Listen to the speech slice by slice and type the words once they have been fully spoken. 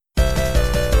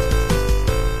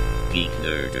Geek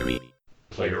Nerdery.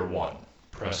 Player 1,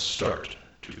 press start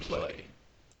to play.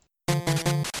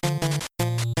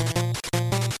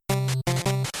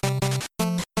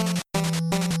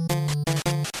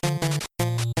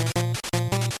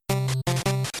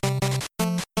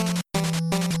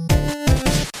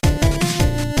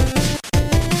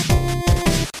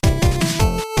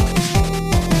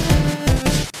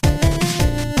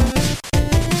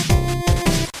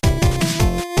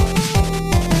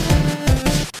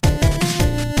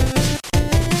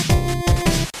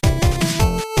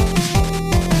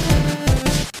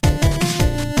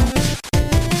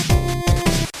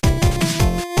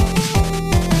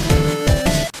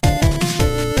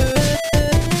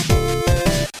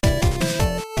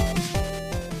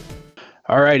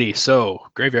 Alrighty, so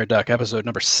Graveyard Duck episode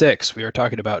number 6. We are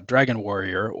talking about Dragon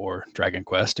Warrior, or Dragon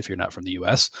Quest if you're not from the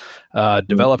US.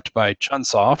 Developed by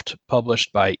Chunsoft,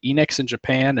 published by Enix in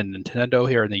Japan and Nintendo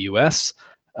here in the US,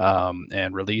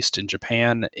 and released in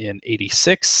Japan in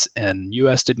 '86, and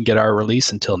US didn't get our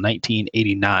release until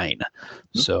 1989.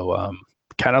 So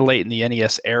kind of late in the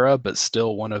NES era, but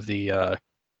still one of the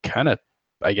kind of,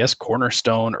 I guess,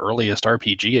 cornerstone earliest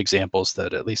RPG examples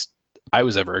that at least I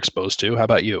was ever exposed to. How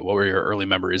about you? What were your early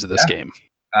memories of this game?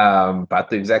 About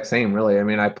the exact same, really. I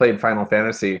mean, I played Final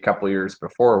Fantasy a couple years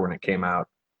before when it came out,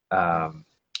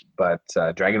 but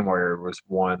Dragon Warrior was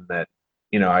one that,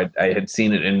 you know, I had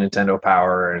seen it in Nintendo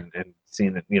Power and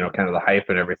seen it, you know, kind of the hype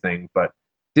and everything, but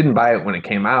didn't buy it when it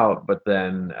came out. But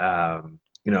then,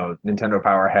 you know, Nintendo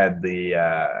Power had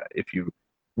the, if you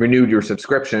renewed your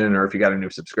subscription or if you got a new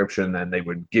subscription, then they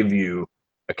would give you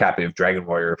a copy of Dragon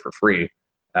Warrior for free.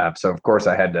 So of course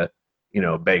I had to, you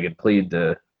know, beg and plead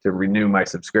to renew my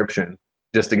subscription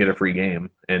just to get a free game.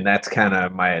 And that's kind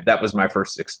of that was my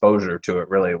first exposure to it,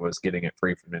 really, was getting it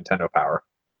free from Nintendo Power.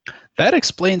 That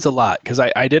explains a lot, because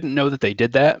I didn't know that they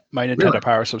did that. My Nintendo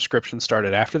Power subscription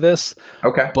started after this.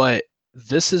 Okay. But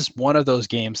this is one of those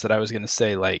games that I was going to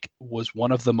say, like, was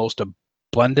one of the most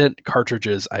abundant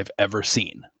cartridges I've ever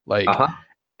seen. Like,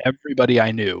 everybody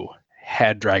I knew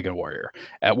had Dragon Warrior.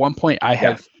 At one point, I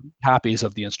had copies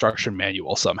of the instruction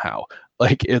manual somehow.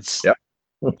 Like, it's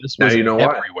this was you know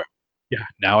everywhere. Why. Yeah,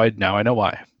 now I know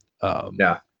why.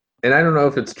 Yeah, and I don't know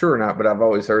if it's true or not, but I've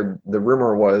always heard the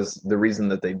rumor was the reason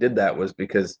that they did that was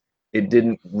because it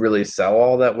didn't really sell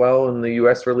all that well in the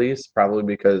U.S. release. Probably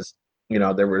because, you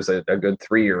know, there was a good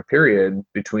 3-year period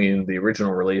between the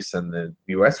original release and the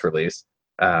U.S. release.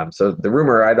 So the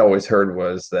rumor I'd always heard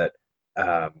was that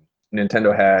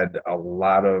Nintendo had a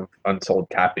lot of unsold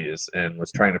copies and was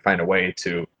trying to find a way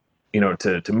to, you know,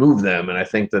 to move them. And I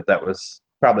think that was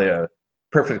probably a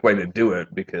perfect way to do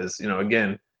it because, you know,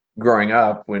 again, growing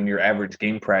up, when your average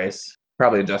game price,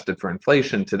 probably adjusted for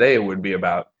inflation today, would be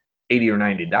about $80 or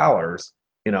 $90.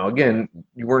 You know, again,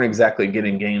 you weren't exactly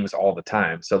getting games all the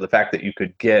time. So the fact that you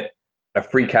could get a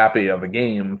free copy of a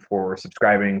game for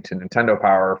subscribing to Nintendo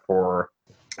Power for,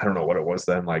 I don't know what it was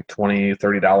then, like $20,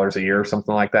 $30 a year or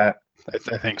something like that.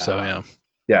 I think so, yeah.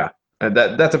 Yeah, and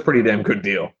that's a pretty damn good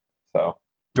deal. So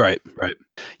Right.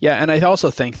 Yeah, and I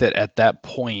also think that at that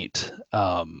point,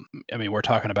 I mean, we're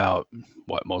talking about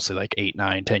mostly like 8,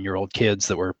 9, 10-year-old kids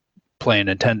that were playing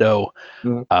Nintendo.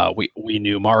 We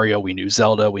knew Mario, we knew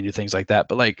Zelda, we knew things like that,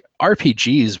 but like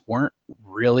RPGs weren't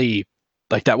really,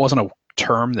 like, that wasn't a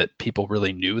term that people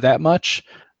really knew that much.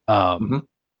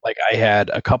 Like, I had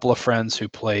a couple of friends who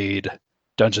played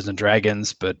Dungeons and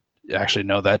Dragons, but actually,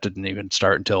 no, that didn't even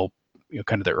start until, you know,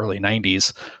 kind of the early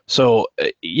 '90s. So,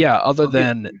 yeah, other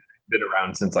than been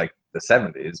around since like the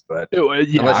 '70s, but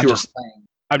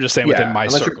I'm just saying within my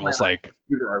circles, like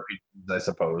computer RPGs, I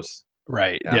suppose.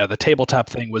 Right. Yeah, the tabletop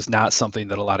thing was not something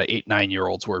that a lot of 8,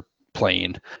 9-year-olds were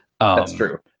playing. That's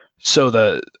true. So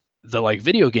the like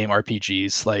video game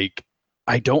RPGs, like,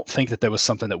 I don't think that was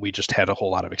something that we just had a whole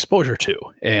lot of exposure to.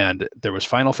 And there was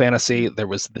Final Fantasy, there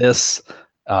was this,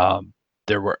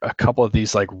 there were a couple of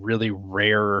these like really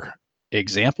rare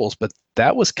examples, but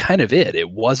that was kind of it. It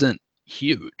wasn't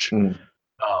huge.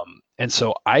 And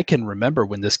so I can remember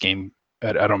when this game,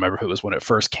 I don't remember if it was when it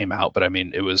first came out, but I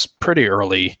mean, it was pretty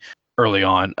early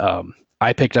on.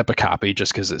 I picked up a copy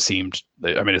just because it seemed,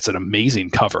 I mean, it's an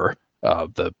amazing cover.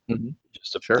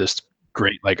 This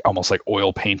great, like, almost like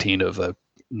oil painting of a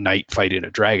knight fighting a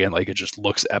dragon. Like, it just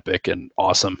looks epic and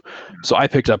awesome. So I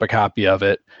picked up a copy of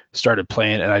it, started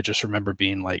playing, and I just remember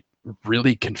being like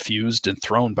really confused and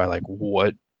thrown by like,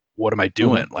 what am I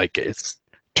doing? Like, it's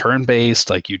turn-based,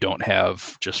 like, you don't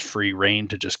have just free reign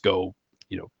to just go,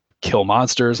 you know, kill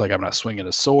monsters. Like, I'm not swinging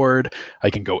a sword. I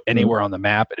can go anywhere on the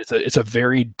map. It's a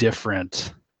very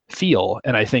different feel,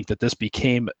 and I think that this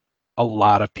became a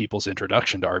lot of people's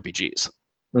introduction to RPGs.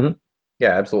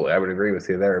 Yeah, absolutely. I would agree with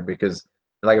you there because,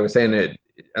 like I was saying,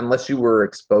 unless you were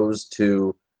exposed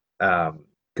to um,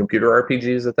 computer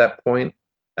RPGs at that point,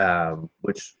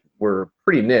 which were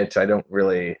pretty niche.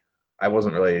 I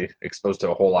wasn't really exposed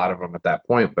to a whole lot of them at that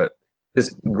point. But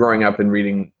just growing up and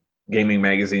reading gaming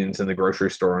magazines in the grocery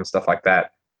store and stuff like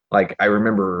that, like I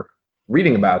remember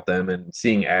reading about them and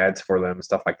seeing ads for them and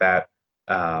stuff like that.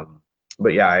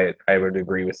 But yeah, I would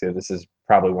agree with you. This is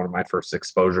probably one of my first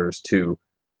exposures to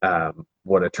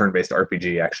what a turn-based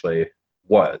RPG actually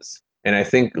was. And I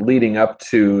think leading up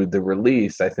to the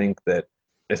release, I think that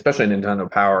especially Nintendo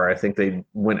Power, I think they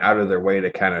went out of their way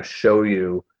to kind of show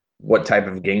you what type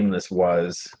of game this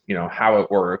was, how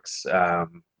it works,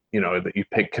 that you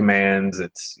pick commands,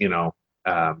 it's,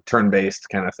 turn-based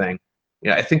kind of thing.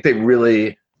 Yeah, I think they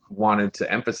really wanted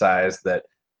to emphasize that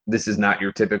this is not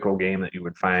your typical game that you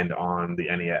would find on the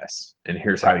NES, and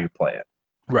here's how you play it.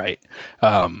 Right.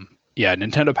 Yeah,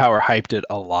 Nintendo Power hyped it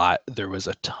a lot. There was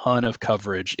a ton of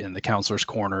coverage in the counselor's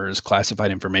corners,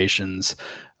 classified informations.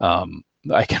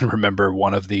 I can remember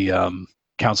one of the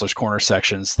counselor's corner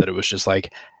sections that it was just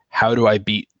like, how do I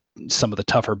beat some of the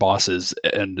tougher bosses?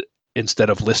 And instead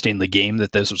of listing the game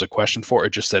that this was a question for,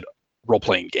 it just said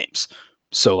role-playing games.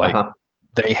 So like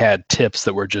they had tips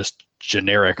that were just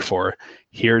generic for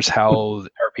here's how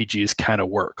RPGs kind of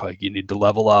work. Like you need to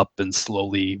level up and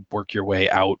slowly work your way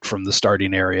out from the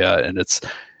starting area, and it's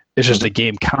just a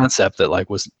game concept that like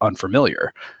was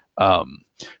unfamiliar. So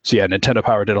yeah, Nintendo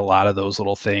Power did a lot of those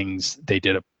little things. They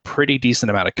did a pretty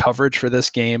decent amount of coverage for this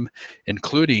game,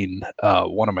 including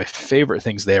one of my favorite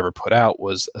things they ever put out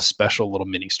was a special little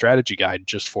mini strategy guide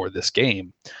just for this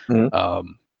game.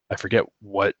 I forget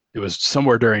what it was,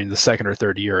 somewhere during the second or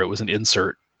third year. It was an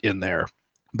insert in there,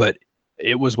 but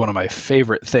it was one of my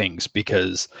favorite things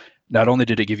because not only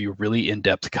did it give you really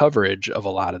in-depth coverage of a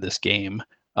lot of this game,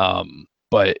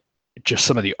 but just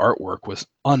some of the artwork was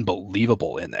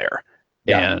unbelievable in there.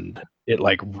 Yeah. And it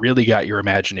like really got your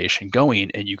imagination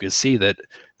going, and you could see that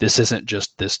this isn't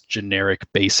just this generic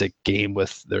basic game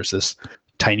with there's this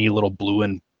tiny little blue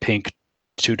and pink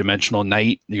two-dimensional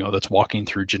knight, that's walking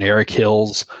through generic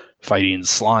hills fighting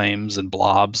slimes and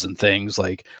blobs and things.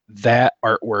 Like that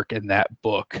artwork in that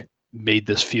book made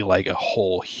this feel like a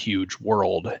whole huge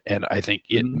world, and I think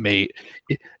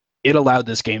it allowed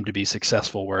this game to be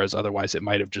successful, whereas otherwise it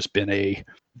might have just been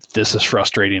this is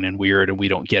frustrating and weird and we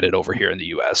don't get it over here in the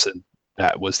US, and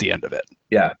that was the end of it.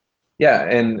 Yeah,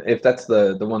 and if that's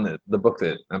the book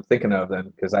that I'm thinking of,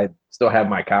 then because I still have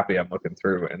my copy I'm looking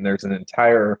through, and there's an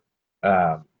entire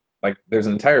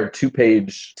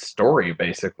 2-page story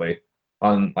basically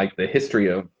on like the history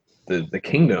of the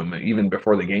kingdom even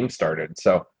before the game started.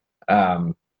 So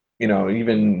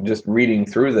even just reading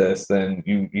through this, then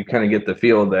you kind of get the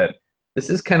feel that this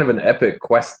is kind of an epic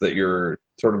quest that you're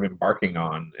sort of embarking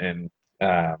on. And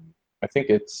I think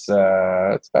it's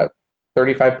about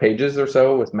 35 pages or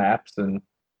so with maps and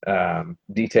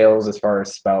details as far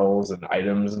as spells and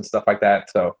items and stuff like that.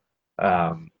 So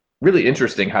really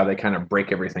interesting how they kind of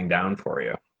break everything down for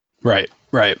you. Right.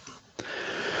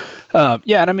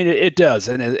 Yeah, and I mean it does,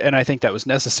 and I think that was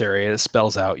necessary. It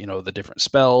spells out, the different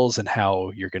spells and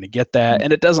how you're going to get that,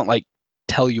 and it doesn't like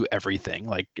tell you everything.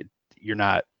 Like you're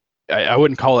not. I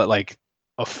wouldn't call it like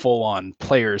a full-on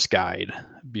player's guide.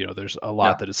 There's a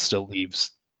lot that it still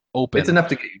leaves open. It's enough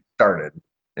to get you started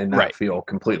and not feel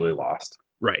completely lost.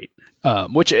 Right.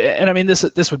 And I mean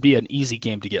this would be an easy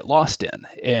game to get lost in,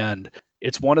 and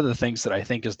it's one of the things that I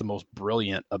think is the most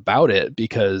brilliant about it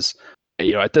because.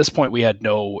 At this point, we had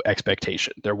no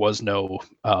expectation. There was no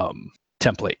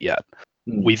template yet.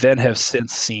 We then have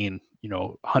since seen,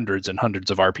 hundreds and hundreds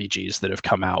of RPGs that have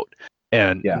come out.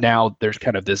 And now there's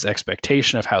kind of this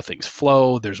expectation of how things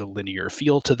flow. There's a linear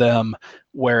feel to them.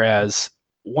 Whereas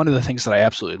one of the things that I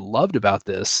absolutely loved about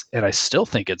this, and I still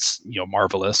think it's,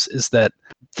 marvelous, is that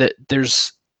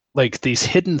there's like these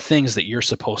hidden things that you're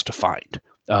supposed to find.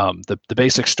 The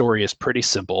basic story is pretty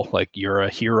simple. Like you're a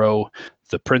hero.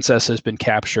 The princess has been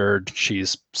captured.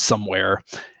 She's somewhere.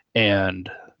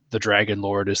 And the Dragon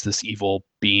Lord is this evil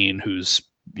being who's,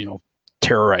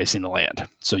 terrorizing the land.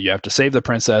 So you have to save the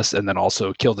princess and then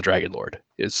also kill the Dragon Lord.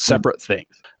 It's separate things.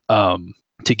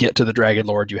 To get to the Dragon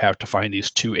Lord, you have to find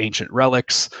these 2 ancient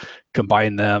relics,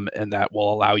 combine them, and that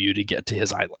will allow you to get to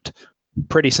his island.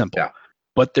 Pretty simple. Yeah.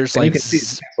 But there's and you can see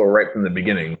the castle right from the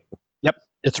beginning. Yep.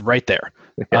 It's right there.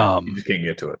 Yeah, you just can't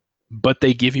get to it. But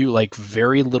they give you like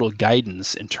very little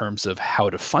guidance in terms of how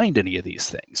to find any of these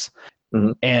things.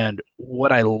 And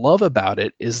what I love about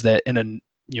it is that in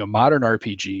a modern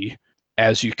RPG,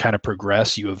 as you kind of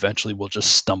progress, you eventually will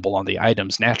just stumble on the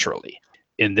items naturally.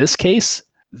 In this case,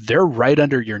 they're right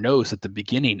under your nose at the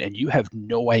beginning, and you have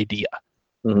no idea.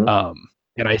 Mhm.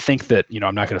 And I think that,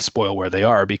 I'm not going to spoil where they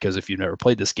are, because if you've never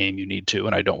played this game, you need to,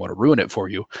 and I don't want to ruin it for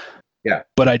you. Yeah.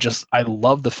 But I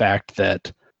love the fact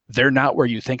that they're not where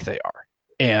you think they are.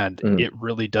 And it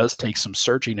really does take some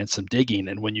searching and some digging.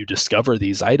 And when you discover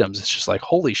these items, it's just like,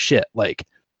 holy shit, like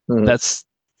that's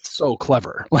so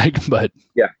clever. But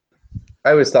yeah,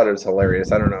 I always thought it was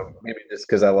hilarious. I don't know, maybe just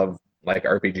because I love like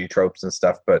RPG tropes and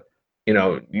stuff, but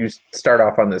you start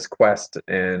off on this quest,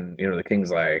 and the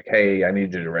king's like, "Hey, I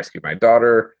need you to rescue my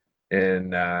daughter,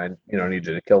 and I need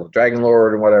you to kill the Dragon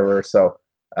Lord and whatever." So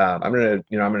I'm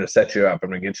gonna set you up. I'm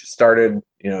gonna get you started.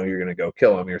 You're gonna go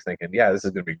kill him. You're thinking, "Yeah, this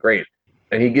is gonna be great,"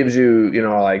 and he gives you,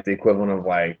 like the equivalent of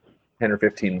like $10 or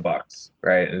 $15,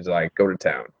 right? And it's like, go to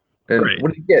town. And right.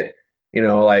 what do you get?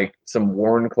 Like some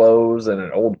worn clothes and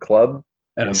an old club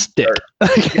and a stick.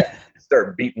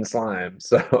 Start beating slime.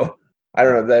 So I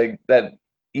don't know, that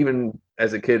even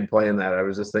as a kid playing that, I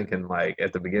was just thinking, like,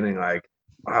 at the beginning, like,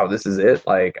 wow, this is it.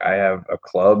 Like, I have a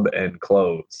club and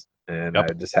clothes, and I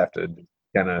just have to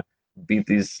kind of beat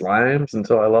these slimes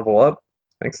until I level up.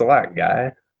 Thanks a lot,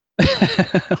 guy.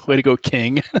 Way to go,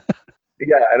 king.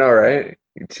 Yeah, I know, right?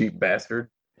 You cheap bastard.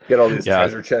 Get all these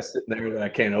treasure chests in there that I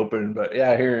can't open, but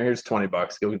yeah, here's $20.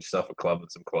 Go get yourself a club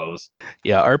and some clothes.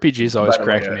 Yeah, RPGs always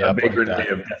cracked me up. A vagrant may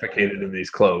have defecated in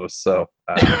these clothes, so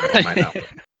it might not.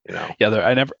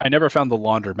 Yeah, I never found the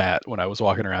laundromat when I was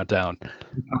walking around town.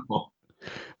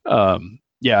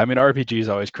 Yeah, I mean, RPGs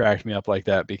always cracked me up like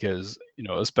that, because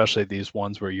especially these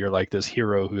ones where you're like this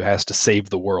hero who has to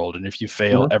save the world, and if you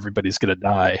fail, everybody's gonna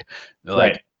die. They're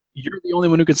like, you're the only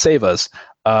one who could save us.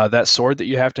 That sword that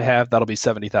you have to have, that'll be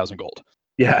 70,000 gold.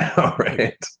 Yeah,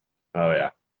 right. Oh yeah,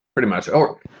 pretty much.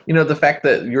 Or the fact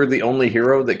that you're the only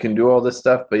hero that can do all this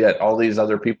stuff, but yet all these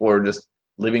other people are just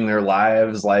living their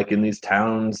lives like in these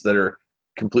towns that are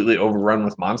completely overrun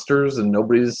with monsters, and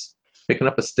nobody's picking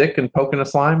up a stick and poking a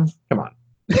slime. Come on.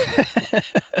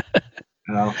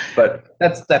 But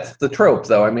that's the trope,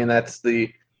 though. I mean,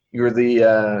 you're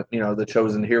the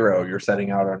chosen hero. You're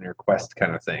setting out on your quest,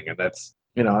 kind of thing, and that's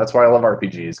why I love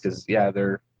RPGs, because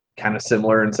they're kind of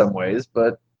similar in some ways,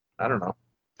 but I don't know.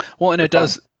 Well, and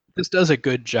this does a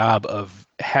good job of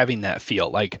having that feel.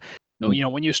 Like,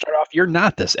 when you start off, you're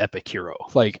not this epic hero.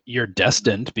 Like, you're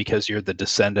destined because you're the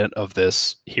descendant of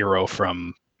this hero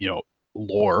from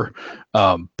lore,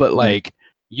 but like,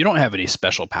 you don't have any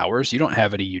special powers. You don't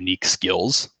have any unique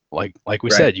skills. Like we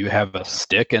said, you have a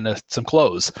stick and some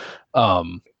clothes.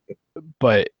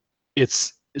 But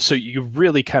it's, so you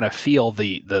really kind of feel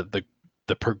the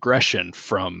progression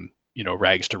from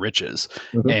rags to riches,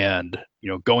 and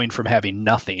going from having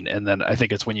nothing, and then I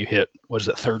think it's when you hit, what is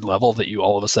it, 3rd level, that you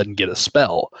all of a sudden get a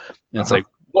spell, and it's like,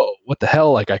 whoa, what the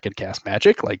hell? Like, I can cast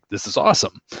magic. Like, this is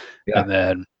awesome. And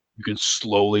then you can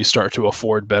slowly start to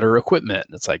afford better equipment.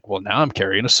 And it's like, well, now I'm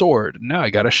carrying a sword, and now I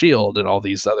got a shield, and all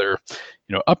these other,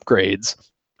 upgrades.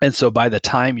 And so by the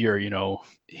time you're,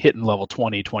 hitting level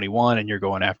 20, 21, and you're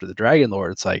going after the Dragon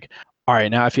Lord, it's like, all right,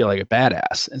 now I feel like a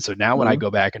badass. And so now when I go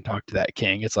back and talk to that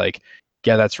king, it's like,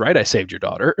 yeah, that's right, I saved your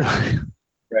daughter.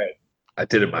 Right. I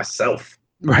did it myself.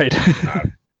 Right.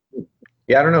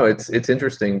 Yeah, I don't know. It's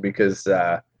interesting because,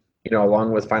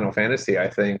 along with Final Fantasy, I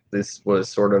think this was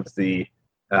sort of the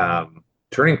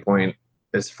turning point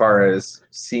as far as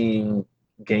seeing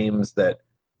games that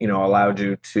allowed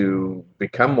you to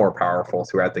become more powerful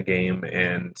throughout the game,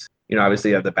 and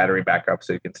obviously you have the battery backup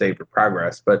so you can save your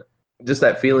progress, but just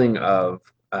that feeling of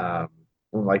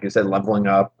like you said, leveling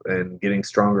up and getting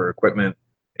stronger equipment,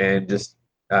 and just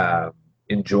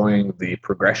enjoying the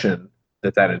progression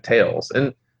that entails.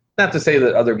 And not to say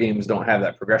that other games don't have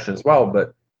that progression as well,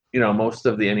 but most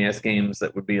of the NES games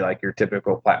that would be like your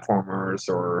typical platformers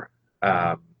or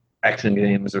action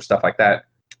games or stuff like that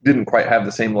didn't quite have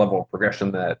the same level of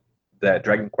progression that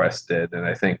Dragon Quest did, and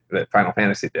I think that Final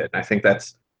Fantasy did. And I think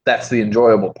that's the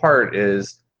enjoyable part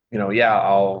is,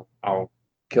 I'll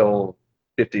kill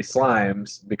 50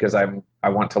 slimes because I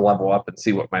want to level up and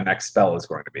see what my next spell is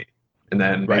going to be. And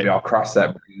then maybe I'll cross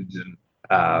that bridge,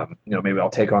 and maybe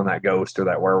I'll take on that ghost or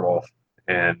that werewolf,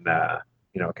 and kind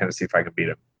of see if I can beat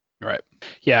him. Right.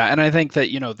 Yeah, and I think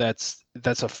that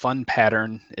that's a fun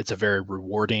pattern. It's a very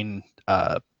rewarding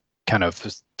kind of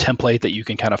template that you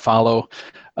can kind of follow.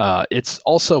 It's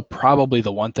also probably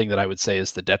the one thing that I would say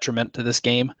is the detriment to this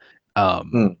game,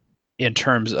 in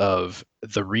terms of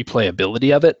the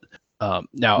replayability of it.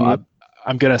 Now,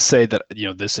 I'm going to say that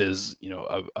this is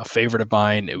a favorite of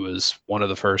mine. It was one of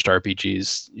the first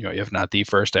RPGs, if not the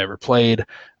first I ever played.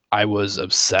 I was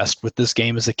obsessed with this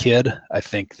game as a kid. I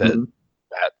think that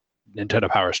Nintendo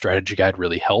Power Strategy Guide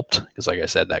really helped because, like I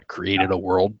said, that created a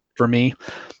world for me.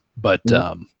 But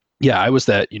yeah, I was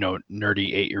that,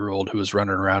 nerdy 8-year-old who was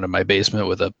running around in my basement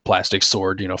with a plastic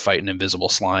sword, fighting invisible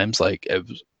slimes. Like it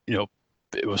was,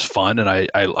 it was fun, and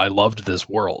I loved this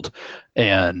world.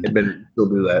 And still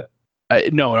do that.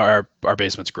 No, our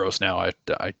basement's gross now.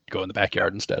 I go in the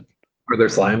backyard instead. Are there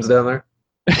slimes down there?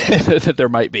 There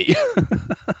might be.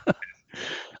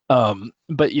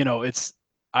 But it's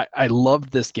I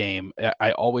loved this game.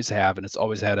 I always have, and it's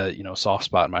always had a soft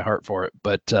spot in my heart for it.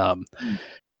 But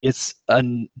it's a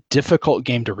difficult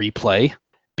game to replay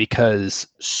because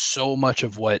so much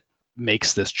of what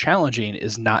makes this challenging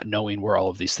is not knowing where all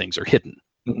of these things are hidden.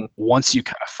 Mm-hmm. Once you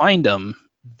kind of find them,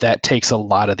 that takes a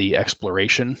lot of the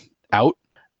exploration out.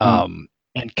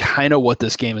 And kind of what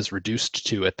this game is reduced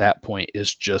to at that point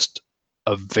is just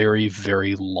a very,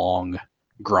 very long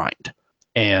grind.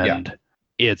 And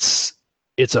it's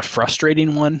a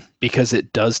frustrating one because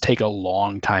it does take a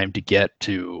long time to get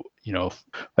to,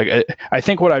 I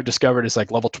think what I've discovered is like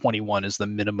level 21 is the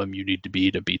minimum you need to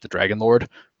beat the Dragon Lord.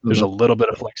 There's a little bit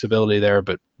of flexibility there,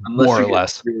 but unless more you or get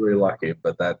less really lucky,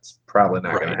 but that's probably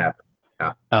not going to happen.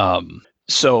 Yeah.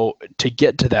 So to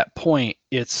get to that point,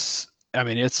 it's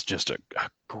just a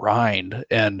grind.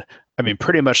 And I mean,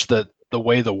 pretty much the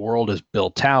way the world is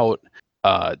built out,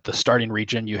 the starting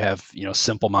region, you have,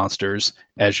 simple monsters.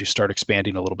 As you start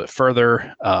expanding a little bit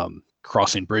further,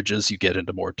 crossing bridges, you get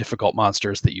into more difficult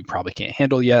monsters that you probably can't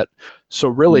handle yet. So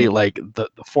really, like the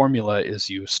formula is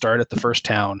you start at the first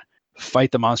town,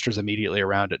 fight the monsters immediately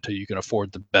around it till you can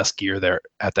afford the best gear there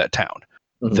at that town.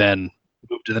 Then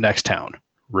move to the next town,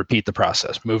 repeat the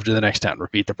process, move to the next town,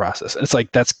 repeat the process. And it's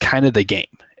like, that's kind of the game.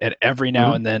 And every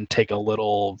now and then take a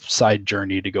little side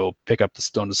journey to go pick up the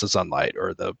Stone of Sunlight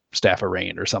or the Staff of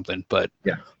Rain or something. But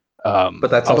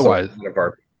but that's otherwise, also kind of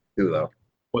RPG too, though.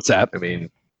 What's that? I mean,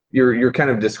 you're kind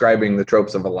of describing the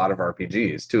tropes of a lot of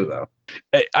RPGs too, though.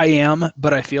 I am,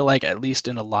 but I feel like at least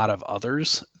in a lot of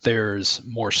others, there's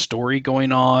more story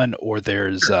going on, or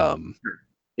there's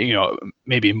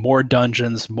maybe more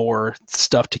dungeons, more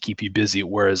stuff to keep you busy.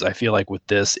 Whereas I feel like with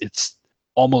this, it's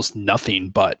almost nothing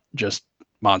but just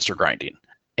monster grinding.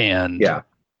 And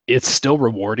it's still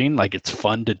rewarding. Like, it's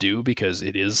fun to do because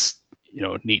it is,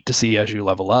 neat to see as you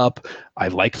level up. I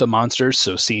like the monsters,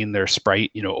 so seeing their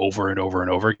sprite, over and over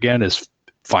and over again is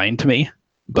fine to me.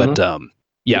 But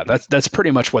that's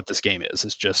pretty much what this game is.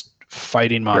 It's just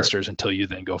fighting monsters until you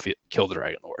then go kill the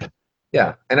Dragon Lord.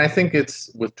 Yeah, and I think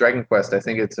it's with Dragon Quest. I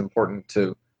think it's important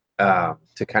to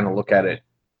kind of look at it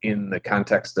in the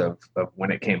context of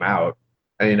when it came out.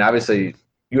 I mean, obviously,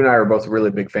 you and I are both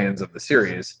really big fans of the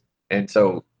series, and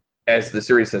so as the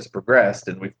series has progressed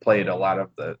and we've played a lot of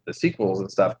the sequels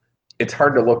and stuff, it's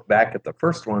hard to look back at the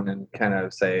first one and kind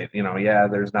of say,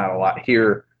 there's not a lot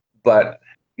here, but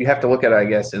you have to look at it, I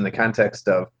guess, in the context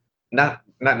of not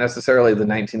necessarily the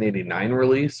 1989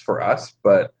 release for us,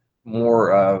 but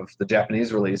more of the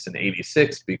Japanese release in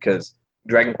 86, because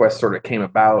Dragon Quest sort of came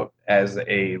about as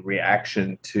a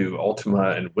reaction to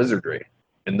Ultima and Wizardry.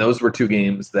 And those were two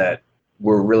games that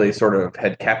were really sort of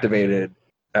had captivated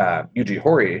Yuji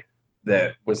Horii,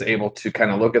 that was able to kind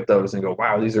of look at those and go,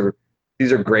 wow, these are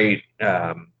great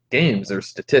games. There's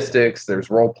statistics,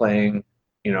 there's role playing.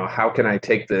 How can I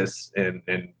take this and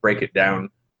break it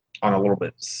down on a little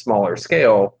bit smaller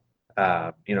scale?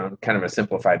 Kind of a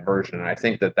simplified version. And I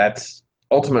think that's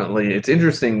ultimately, it's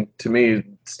interesting to me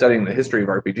studying the history of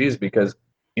RPGs because,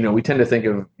 we tend to think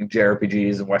of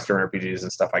JRPGs and Western RPGs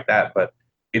and stuff like that. But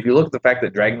if you look at the fact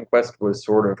that Dragon Quest was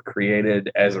sort of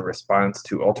created as a response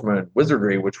to Ultima and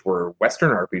Wizardry, which were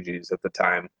Western RPGs at the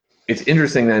time, it's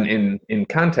interesting then in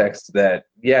context that,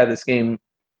 this game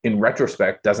in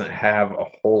retrospect doesn't have a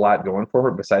whole lot going for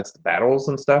it besides the battles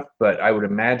and stuff. But I would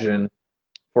imagine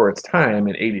for its time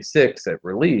in 86 at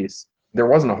release, there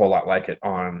wasn't a whole lot like it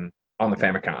on the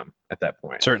Famicom at that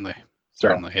point. Certainly,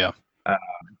 yeah. As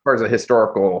far as a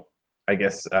historical, I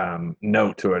guess,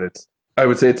 note to it, I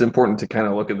would say it's important to kind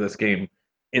of look at this game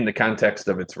in the context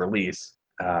of its release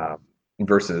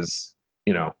versus,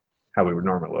 how we would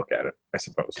normally look at it, I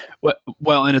suppose.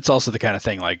 Well, and it's also the kind of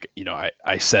thing, like,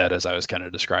 I said, as I was kind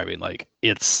of describing, like,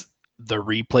 it's the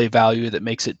replay value that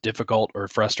makes it difficult or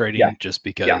frustrating just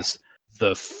because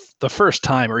the first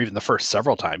time, or even the first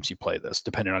several times you play this,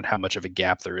 depending on how much of a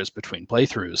gap there is between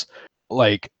playthroughs,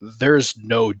 like, there's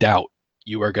no doubt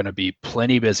you are going to be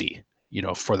plenty busy,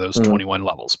 for those 21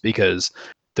 levels, because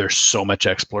there's so much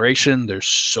exploration, there's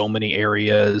so many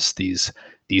areas, these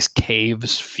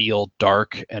caves feel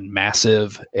dark and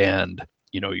massive, and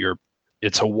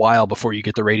it's a while before you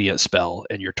get the radiant spell,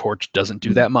 and your torch doesn't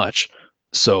do that much.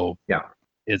 So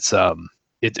it's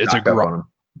it's a knock up on grind. them.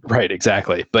 Right,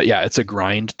 exactly. But yeah, it's a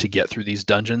grind to get through these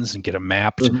dungeons and get them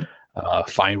mapped,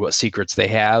 find what secrets they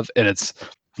have, and it's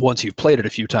once you've played it a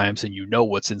few times and you know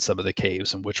what's in some of the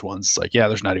caves and which ones like, yeah,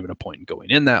 there's not even a point in going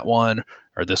in that one,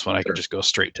 or this one I can Sure. just go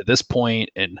straight to this point.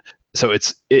 And so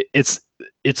it's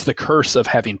the curse of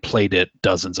having played it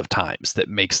dozens of times that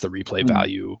makes the replay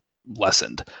value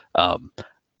lessened.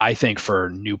 I think for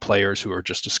new players who are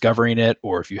just discovering it,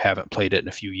 or if you haven't played it in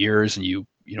a few years and you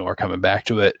are coming back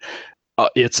to it,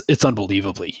 it's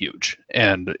unbelievably huge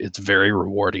and it's very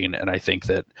rewarding. And I think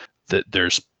that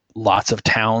there's lots of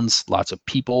towns, lots of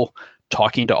people,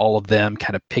 talking to all of them,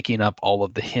 kind of picking up all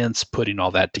of the hints, putting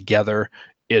all that together.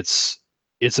 It's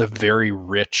a very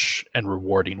rich and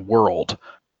rewarding world.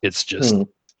 It's just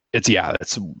it's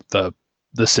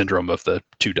the syndrome of the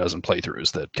 24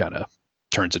 playthroughs that kind of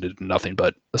turns it into nothing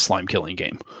but a slime killing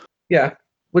game. Yeah,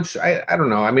 which I don't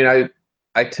know. I mean,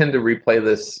 I tend to replay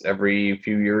this every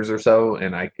few years or so,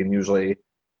 and I can usually, I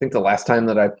think the last time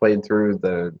that I played through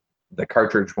the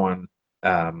cartridge one,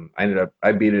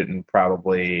 I beat it in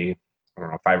probably, I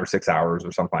don't know, 5 or 6 hours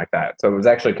or something like that. So it was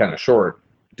actually kind of short,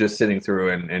 just sitting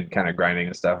through and kind of grinding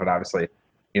and stuff. And obviously,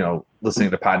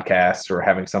 listening to podcasts or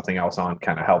having something else on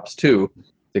kind of helps too,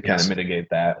 to kind of mitigate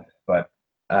that. But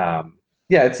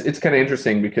yeah, it's kind of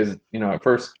interesting because, at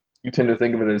first you tend to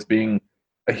think of it as being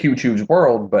a huge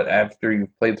world, but after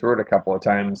you've played through it a couple of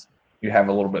times, you have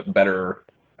a little bit better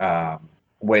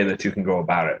way that you can go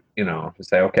about it. To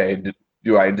say, okay,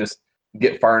 do I just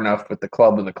get far enough with the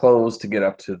club and the clothes to get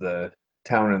up to the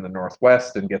town in the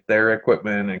northwest and get their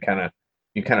equipment, and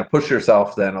you kind of push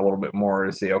yourself then a little bit more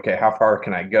to see, okay, how far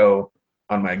can I go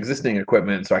on my existing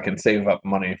equipment so I can save up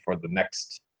money for the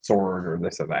next sword or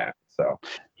this or that. So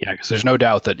yeah, because there's no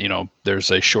doubt that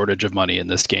there's a shortage of money in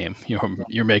this game.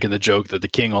 You're making the joke that the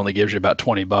king only gives you about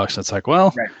 $20. And it's like,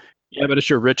 well, right. Yeah, but it's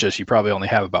your richest. You probably only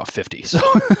have about 50. So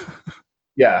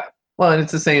yeah, well, and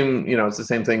it's the same. It's the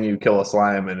same thing. You kill a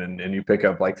slime and you pick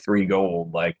up like 3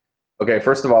 gold. Like, okay,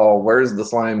 first of all, where's the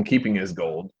slime keeping his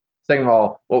gold? Second of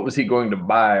all, what was he going to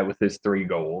buy with his 3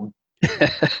 gold?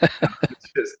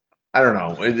 It's just, I don't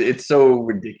know. It's so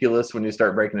ridiculous when you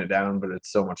start breaking it down, but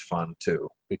it's so much fun too,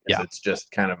 because it's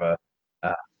just kind of a.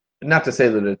 Not to say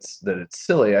that it's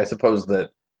silly. I suppose that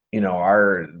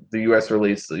the U.S.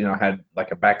 release had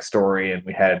like a backstory, and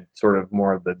we had sort of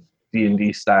more of the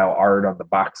D&D style art on the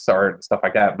box art and stuff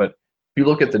like that. But if you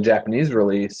look at the Japanese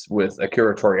release with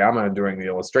Akira Toriyama doing the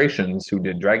illustrations, who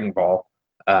did Dragon Ball,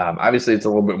 obviously it's a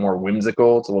little bit more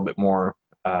whimsical. It's a little bit more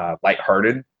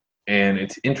lighthearted, and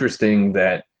it's interesting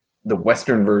that the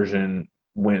Western version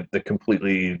went the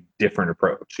completely different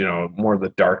approach. More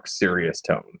the dark, serious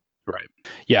tone. Right.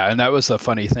 Yeah, and that was the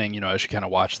funny thing, as you kind of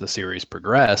watch the series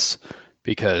progress,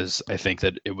 because I think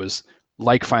that it was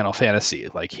like Final Fantasy.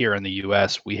 Like here in the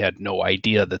US, we had no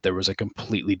idea that there was a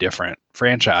completely different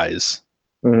franchise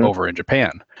over in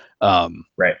Japan.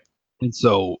 Right. And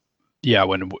so, yeah,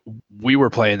 when we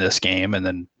were playing this game, and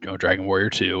then Dragon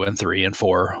Warrior 2 and 3 and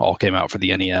 4 all came out for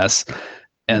the NES,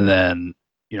 and then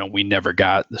we never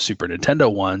got the Super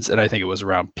Nintendo ones, and I think it was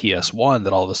around PS1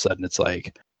 that all of a sudden it's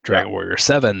like Dragon Warrior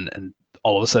 7, and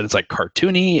all of a sudden it's like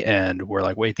cartoony, and we're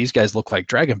like, wait, these guys look like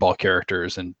Dragon Ball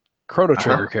characters and Chrono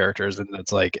Trigger characters, and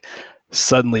it's like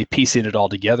suddenly piecing it all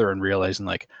together and realizing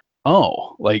like,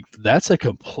 oh, like that's a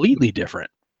completely different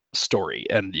story.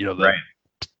 And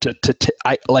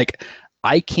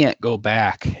I can't go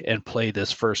back and play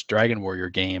this first Dragon Warrior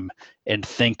game and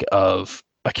think of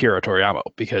Akira Toriyama,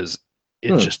 because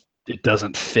it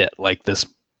doesn't fit like this,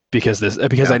 because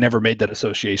I never made that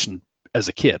association as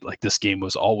a kid. Like this game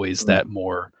was always that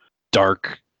more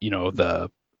dark,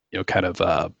 kind of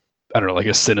I don't know, like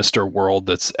a sinister world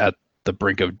that's at the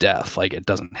brink of death. Like it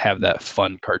doesn't have that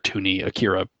fun cartoony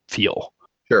Akira feel.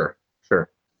 Sure.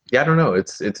 Yeah, I don't know.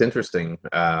 It's interesting.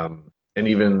 And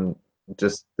even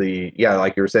just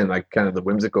like you were saying, like kind of the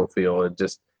whimsical feel.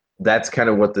 That's kind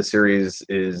of what the series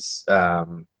is,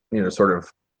 sort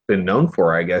of been known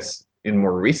for, I guess, in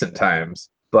more recent times.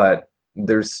 But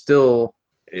there's still,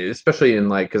 especially in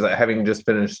because having just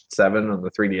finished 7 on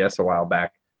the 3DS a while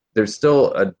back, there's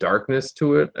still a darkness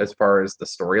to it as far as the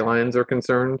storylines are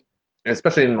concerned, and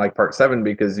especially in part 7,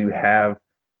 because you have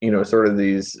sort of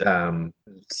these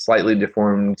slightly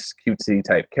deformed, cutesy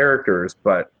type characters,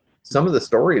 but some of the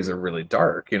stories are really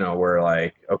dark.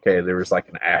 Where okay, there was an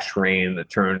ash rain that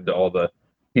turned all the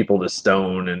people to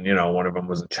stone, and one of them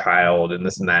was a child, and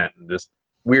this and that, and just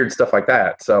weird stuff like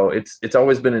that. So it's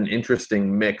always been an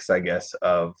interesting mix, I guess,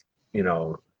 of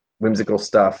whimsical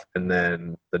stuff and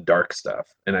then the dark stuff.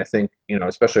 And I think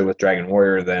especially with Dragon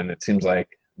Warrior, then it seems like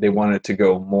they wanted to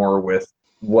go more with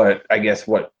what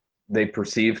they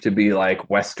perceive to be like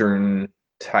Western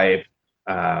type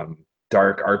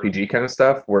dark RPG kind of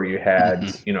stuff, where you had,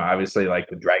 obviously like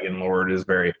the Dragon Lord is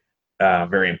very,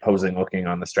 very imposing looking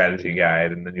on the strategy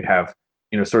guide, and then you have,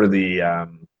 sort of the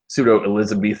pseudo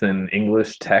Elizabethan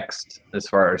English text as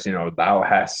far as thou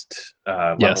hast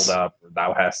leveled up, or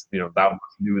thou hast thou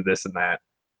must do this and that,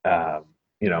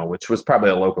 which was probably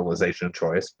a localization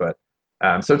choice, but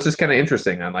so it's just kind of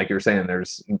interesting. And like you're saying,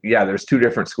 there's two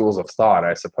different schools of thought,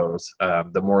 I suppose.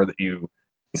 The more that you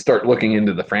start looking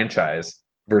into the franchise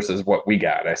versus what we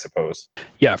got, I suppose.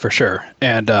 Yeah, for sure.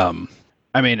 And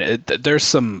I mean, there's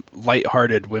some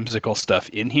lighthearted, whimsical stuff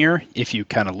in here if you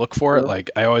kind of look for it.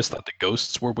 Like, I always thought the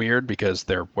ghosts were weird because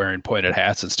they're wearing pointed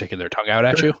hats and sticking their tongue out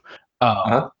at you.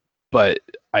 But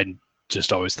I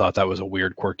just always thought that was a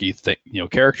weird, quirky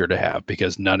character to have,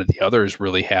 because none of the others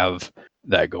really have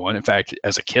that going. In fact,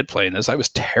 as a kid playing this, I was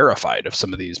terrified of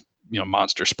some of these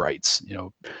monster sprites.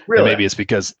 Really? And maybe it's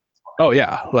because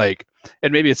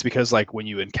and maybe it's because like when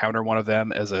you encounter one of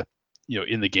them as a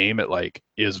in the game, it like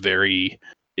is very,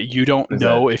 you don't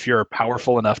know if you're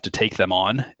powerful enough to take them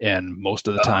on, and most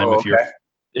of the time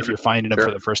if you're finding them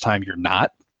for the first time, you're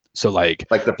not. So like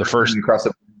the first you cross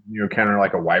you encounter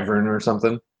like a wyvern or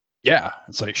something. Yeah,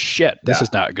 it's like, shit, this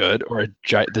is not good. Or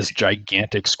this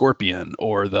gigantic scorpion,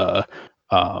 or the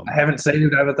I haven't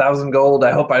saved, I have 1,000 gold,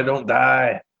 I hope I don't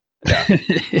die. Yeah.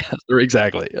 Yeah,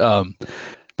 exactly.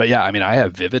 But yeah, I mean, I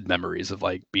have vivid memories of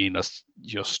like being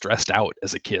stressed out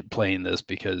as a kid playing this,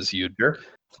 because you'd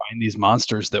find these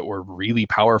monsters that were really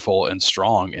powerful and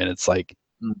strong, and it's like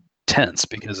tense,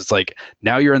 because it's like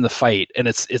now you're in the fight, and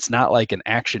it's not like an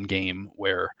action game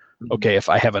where okay, if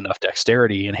I have enough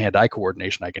dexterity and hand-eye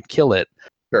coordination, I can kill it.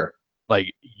 Sure.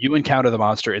 Like, you encounter the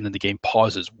monster, and then the game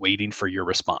pauses, waiting for your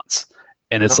response.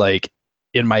 And it's like,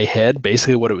 in my head,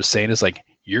 basically what it was saying is like,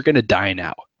 you're gonna die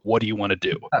now. What do you want to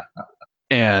do?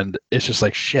 And it's just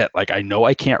like, shit, like, I know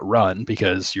I can't run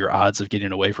because your odds of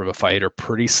getting away from a fight are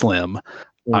pretty slim.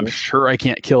 I'm sure I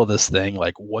can't kill this thing.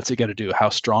 Like, what's it gonna do? How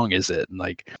strong is it? And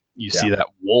like, you see that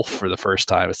wolf for the first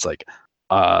time, it's like,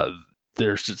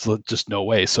 there's just no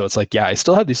way. So it's like, yeah, I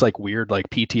still have these like weird like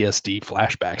PTSD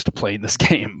flashbacks to playing this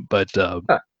game, but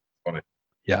funny.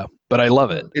 Yeah, but I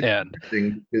love it. And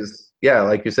because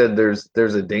like you said, there's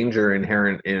a danger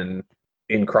inherent in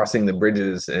crossing the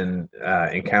bridges and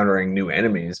encountering new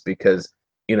enemies, because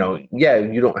you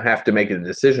don't have to make a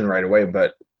decision right away,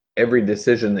 but every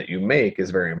decision that you make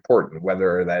is very important,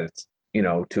 whether that's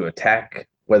to attack,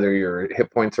 whether your hit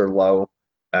points are low.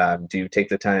 Do you take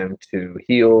the time to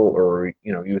heal, or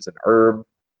use an herb?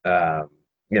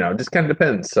 It just kind of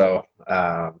depends. So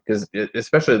because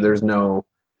especially there's no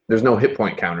hit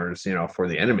point counters for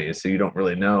the enemies, so you don't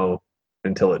really know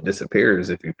until it disappears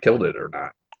if you killed it or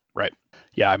not. Right.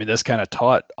 Yeah, I mean, this kind of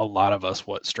taught a lot of us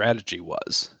what strategy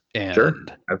was, and sure,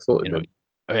 absolutely.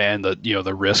 And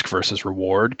the risk versus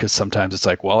reward, because sometimes it's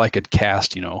like, well, I could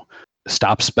cast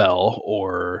stop spell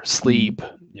or sleep,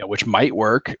 which might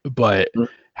work, but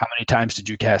how many times did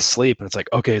you cast sleep? And it's like,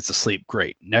 okay, it's asleep.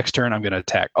 Great. Next turn, I'm going to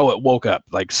attack. Oh, it woke up.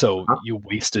 Like, so you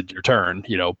wasted your turn,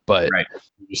 but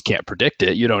you just can't predict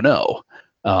it. You don't know.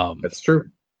 That's true.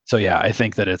 So yeah, I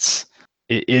think that it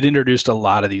introduced a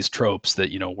lot of these tropes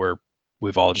that,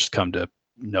 we've all just come to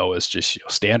know as just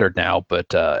standard now.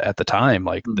 But at the time,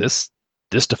 like this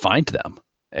defined them.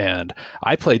 And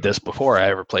I played this before I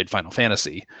ever played Final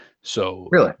Fantasy. So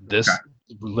this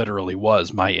literally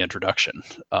was my introduction.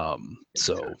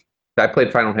 So I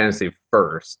played Final Fantasy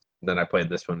first, then I played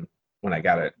this one when I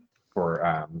got it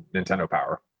for Nintendo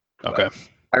Power. Okay. But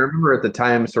I remember at the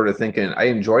time sort of thinking I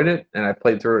enjoyed it and I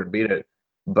played through it and beat it,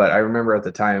 but I remember at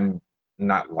the time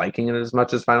not liking it as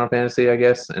much as Final Fantasy, I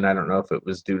guess, and I don't know if it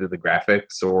was due to the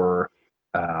graphics or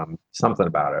something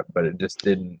about it, but it just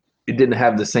didn't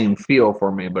have the same feel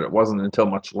for me. But it wasn't until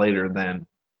much later than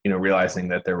realizing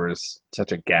that there was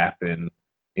such a gap in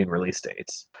release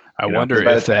dates. I wonder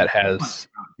if that has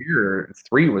here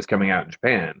 3 was coming out in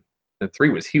Japan, and 3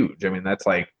 was huge. I mean, that's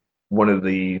like one of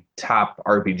the top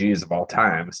RPGs of all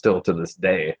time still to this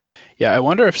day. Yeah, I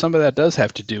wonder if some of that does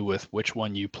have to do with which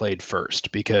one you played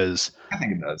first, because I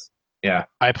think it does. Yeah,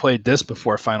 I played this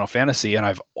before Final Fantasy, and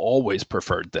I've always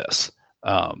preferred this.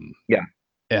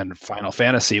 And Final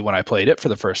Fantasy, when I played it for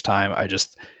the first time,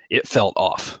 it felt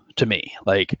off to me.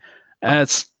 Like,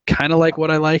 it's kind of like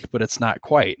what I like, but it's not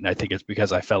quite. And I think it's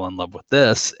because I fell in love with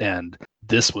this, and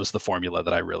this was the formula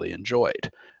that I really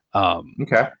enjoyed.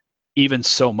 Okay. Even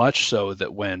so much so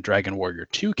that when Dragon Warrior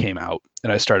 2 came out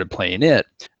and I started playing it,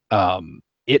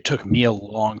 it took me a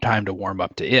long time to warm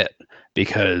up to it,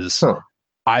 because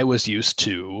I was used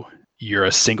to, you're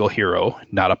a single hero,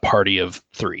 not a party of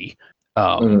 3.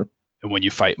 And when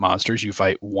you fight monsters, you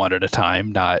fight one at a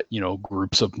time, not,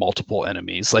 groups of multiple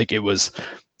enemies. Like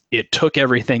it took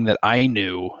everything that I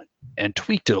knew and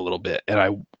tweaked it a little bit.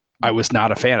 And I was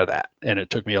not a fan of that. And it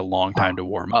took me a long time to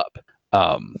warm up.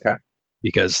 Okay.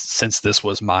 Because since this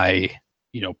was my,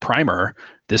 primer,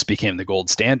 this became the gold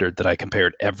standard that I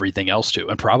compared everything else to,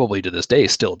 and probably to this day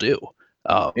still do.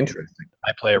 Interesting.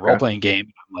 I play a role-playing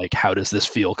game. I'm like, how does this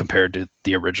feel compared to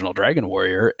the original Dragon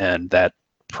Warrior? And that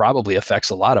probably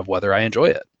affects a lot of whether I enjoy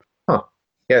it. Huh.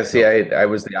 Yeah, see, I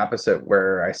was the opposite,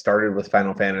 where I started with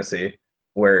Final Fantasy,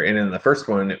 where in the first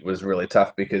one it was really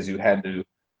tough because you had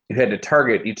to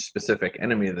target each specific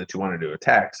enemy that you wanted to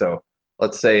attack. So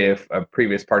let's say if a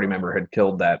previous party member had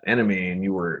killed that enemy and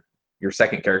your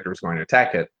second character was going to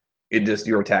attack it,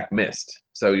 your attack missed.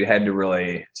 So you had to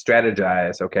really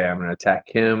strategize. Okay, I'm going to attack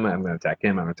him. I'm going to attack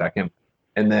him. I'm going to attack him.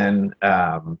 And then,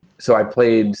 so I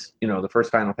played, the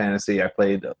first Final Fantasy. I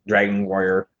played Dragon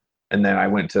Warrior, and then I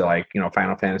went to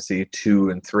Final Fantasy 2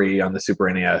 and 3 on the Super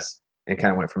NES, and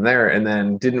kind of went from there. And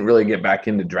then didn't really get back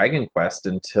into Dragon Quest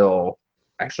until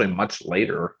actually much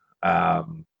later,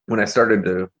 when I started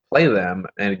to play them.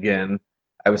 And again,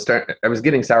 I was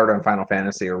getting soured on Final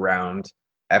Fantasy around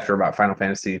after about Final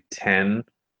Fantasy 10.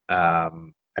 I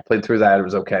played through that. It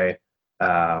was okay.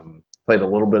 Played a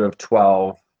little bit of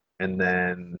 12 and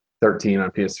then 13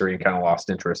 on PS3 and kind of lost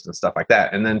interest and stuff like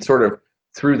that. And then sort of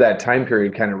through that time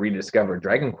period, kind of rediscovered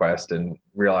Dragon Quest and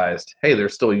realized, hey, they're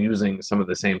still using some of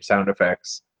the same sound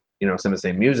effects, some of the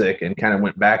same music, and kind of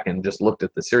went back and just looked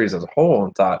at the series as a whole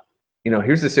and thought,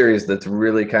 here's a series that's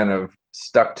really kind of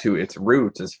stuck to its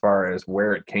roots as far as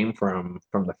where it came from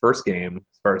the first game,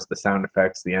 as far as the sound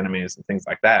effects, the enemies, and things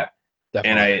like that.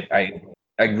 Definitely. And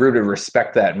I grew to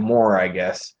respect that more, I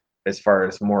guess, as far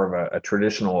as more of a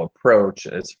traditional approach,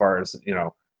 as far as,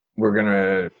 we're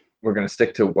gonna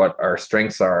stick to what our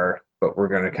strengths are, but we're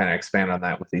gonna kind of expand on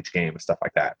that with each game and stuff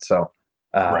like that. So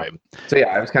right. So yeah,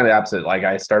 I was kind of opposite. Like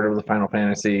I started with Final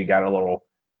Fantasy, got a little,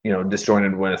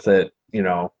 disjointed with it,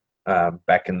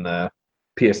 back in the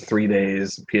PS3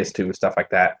 days, PS2, stuff like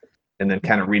that, and then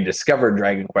kind of rediscovered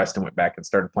Dragon Quest and went back and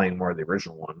started playing more of the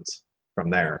original ones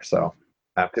from there. So,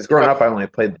 because growing up, I only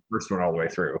played the first one all the way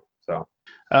through. So,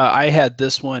 I had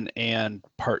this one and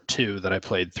part 2 that I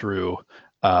played through.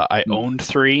 I owned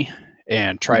 3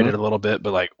 and tried it a little bit,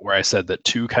 but where I said that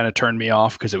 2 kind of turned me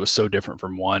off because it was so different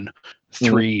from 1.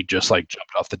 3 just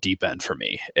jumped off the deep end for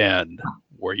me, and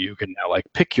where you can now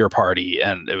pick your party,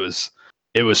 and it was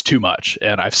too much.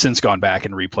 And I've since gone back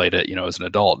and replayed it, as an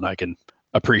adult, and I can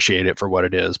appreciate it for what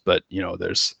it is. But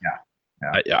there's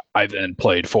I then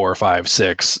played 4, 5,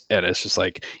 6, and it's just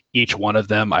each one of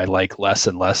them I like less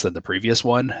and less than the previous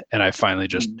one, and I finally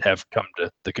just have come to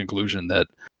the conclusion that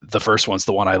the first one's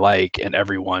the one I like, and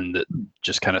every one that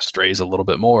just kind of strays a little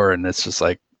bit more, and it's just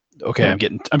okay, I'm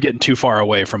getting too far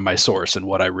away from my source and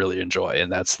what I really enjoy,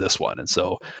 and that's this one. And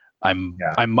so I'm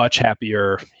much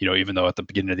happier, even though at the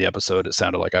beginning of the episode it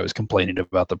sounded like I was complaining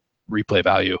about the replay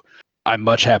value. I'm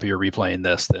much happier replaying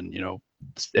this than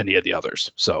any of the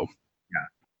others. So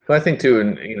I think too,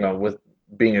 and with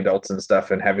being adults and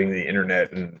stuff and having the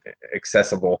internet and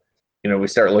accessible, we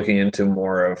start looking into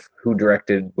more of who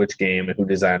directed which game and who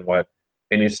designed what,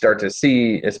 and you start to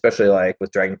see, especially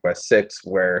with Dragon Quest VI,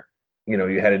 where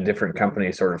you had a different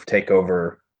company sort of take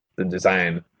over the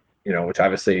design, which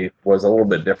obviously was a little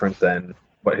bit different than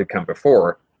what had come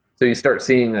before. So you start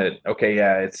seeing that, okay,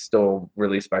 yeah, it's still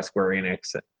released by Square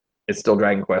Enix. It's still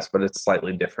Dragon Quest, but it's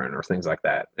slightly different or things like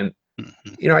that. And,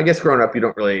 I guess growing up, we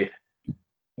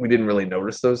didn't really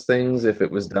notice those things if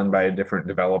it was done by a different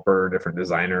developer, different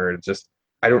designer. It's just,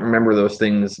 I don't remember those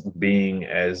things being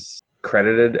as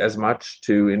credited as much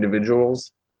to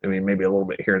individuals. I mean, maybe a little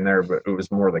bit here and there, but it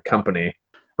was more the company,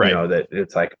 right. That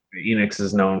it's Enix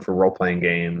is known for role-playing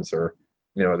games or,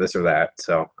 this or that.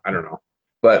 So I don't know.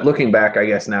 But looking back, I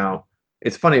guess now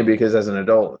it's funny because as an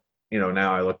adult,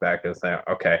 now I look back and say,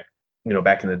 okay,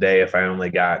 back in the day, if I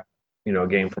only got, a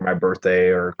game for my birthday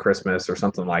or Christmas or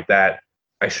something like that,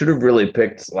 I should have really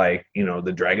picked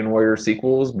the Dragon Warrior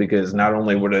sequels, because not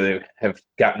only would they have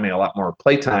gotten me a lot more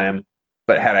playtime,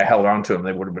 but had I held on to them,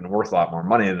 they would have been worth a lot more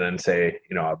money than, say,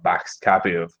 a boxed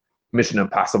copy of Mission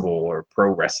Impossible or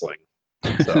Pro Wrestling.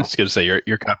 So. I was going to say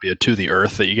your copy of To the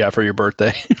Earth that you got for your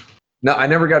birthday. No, I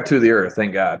never got To the Earth,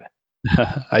 thank God.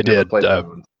 I did.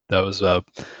 That was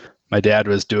my dad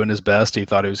was doing his best. He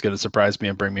thought he was going to surprise me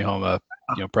and bring me home a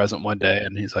present one day,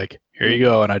 and he's like, "Here you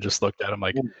go." And I just looked at him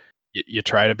like, you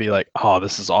try to be like, "Oh,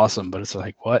 this is awesome," but it's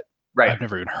what? Right. I've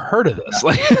never even heard of this.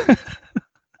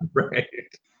 Right.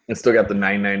 It still got the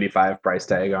 $9.95 price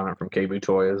tag on it from KB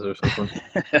Toys or something.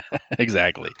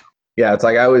 Exactly. Yeah, it's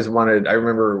like I always wanted. I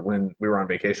remember when we were on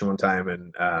vacation one time,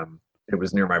 and it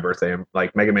was near my birthday, and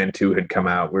like Mega Man 2 had come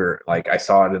out. We were like, I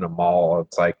saw it in a mall.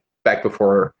 It's like back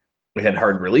before we had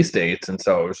hard release dates, and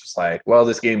so it was just like, well,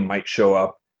 this game might show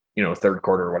up, third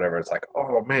quarter or whatever. It's like,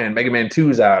 oh man, Mega Man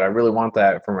 2's out. I really want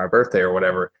that for my birthday or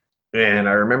whatever. And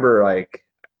I remember like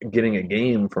getting a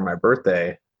game for my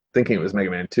birthday, thinking it was Mega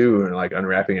Man 2, and like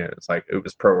unwrapping it, it's like it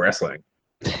was pro wrestling.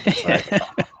 Like,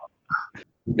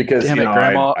 because Damn it,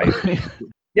 Grandma.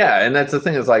 Yeah, and that's the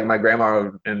thing is like my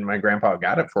grandma and my grandpa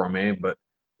got it for me, but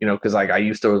because like I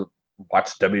used to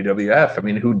watch WWF. I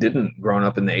mean, who didn't growing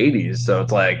up in the '80s? So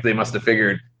it's like they must have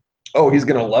figured, oh, he's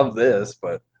gonna love this,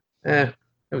 but it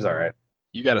was all right.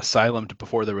 You got Asylum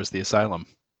before there was the Asylum.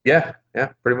 Yeah,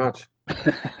 pretty much.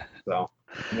 So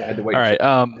I had to wait. All right.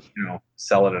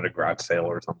 Sell it at a garage sale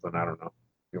or something. I don't know.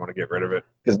 You want to get rid of it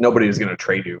because nobody's going to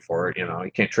trade you for it.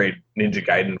 You can't trade Ninja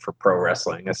Gaiden for pro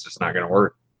wrestling. That's just not going to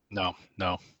work. No.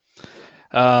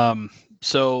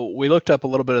 So we looked up a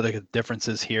little bit of the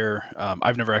differences here.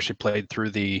 I've never actually played through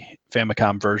the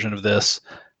Famicom version of this.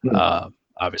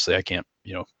 Obviously, I can't,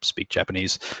 speak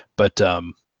Japanese, but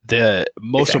the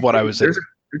most of what I was there's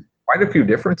quite a few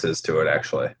differences to it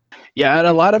actually. Yeah, and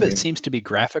a lot of it seems to be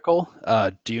graphical.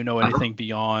 Do you know anything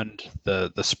beyond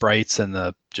the sprites and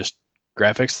the just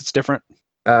graphics that's different?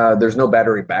 There's no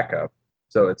battery backup,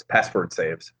 so it's password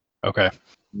saves. Okay.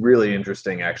 Really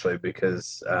interesting actually,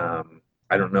 because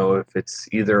I don't know if it's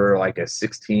either like a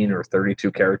 16 or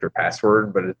 32 character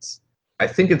password, but I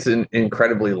think it's an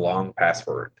incredibly long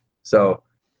password. So,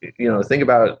 think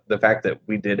about the fact that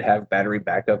we did have battery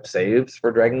backup saves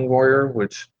for Dragon Warrior,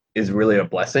 which is really a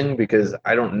blessing because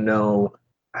I don't know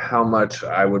how much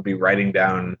I would be writing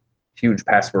down huge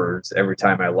passwords every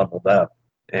time I leveled up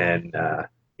and,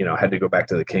 had to go back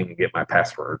to the king and get my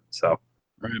password. So,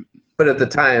 right. But at the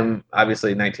time,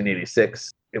 obviously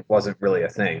 1986, it wasn't really a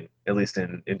thing, at least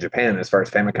in Japan, as far as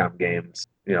Famicom games,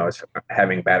 as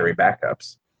having battery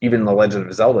backups. Even The Legend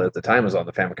of Zelda at the time was on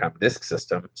the Famicom disk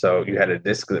system. So you had a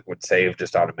disk that would save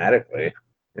just automatically.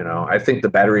 I think the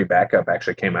battery backup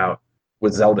actually came out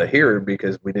with Zelda here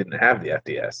because we didn't have the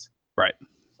FDS. Right.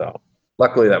 So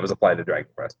luckily that was applied to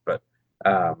Dragon Quest. But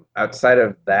outside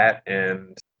of that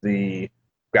and the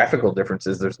graphical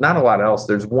differences, there's not a lot else.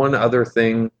 There's one other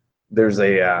thing. There's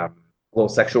a little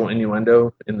sexual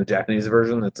innuendo in the Japanese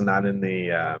version that's not in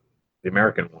the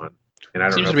American one. And I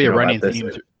don't Seems know to be a running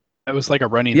theme. It was like a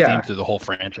running theme through the whole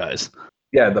franchise.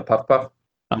 Yeah, the Puff Puff.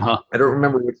 Uh-huh. I don't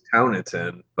remember which town it's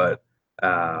in, but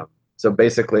so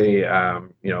basically, a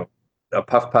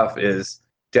Puff Puff is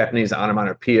Japanese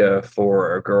onomatopoeia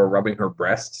for a girl rubbing her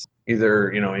breasts, either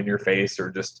in your face or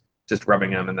just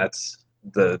rubbing them, and that's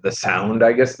the sound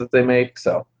I guess that they make.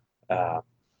 So I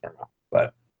don't know,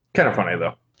 but kind of funny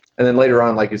though. And then later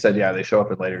on, like you said, they show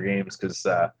up in later games because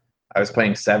I was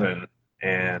playing 7,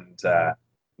 and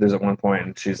there's at one point,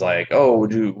 and she's like, "Oh,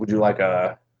 would you like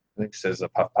I think she says a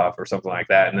puff puff or something like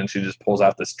that," and then she just pulls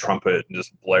out this trumpet and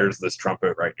just blares this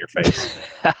trumpet right in your face.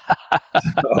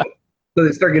 So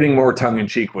they start getting more tongue in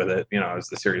cheek with it, as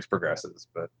the series progresses.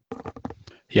 But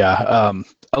yeah,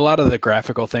 a lot of the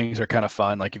graphical things are kind of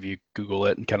fun. Like if you Google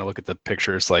it and kind of look at the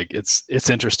pictures, like it's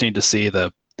interesting to see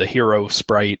the hero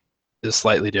sprite is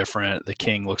slightly different. The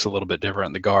king looks a little bit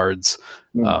different. The guards,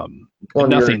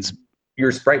 nothing's.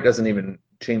 Your sprite doesn't even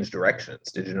change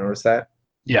directions. Did you notice that?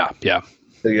 Yeah.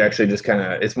 So you actually just kind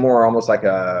of, it's more almost like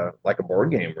a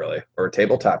board game, really, or a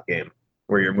tabletop game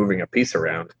where you're moving a piece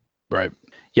around. Right.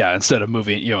 Yeah. Instead of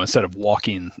moving, instead of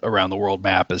walking around the world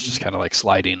map, it's just kind of like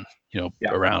sliding,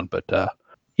 around. But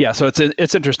so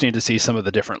it's interesting to see some of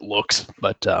the different looks,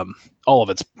 but all of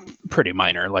it's pretty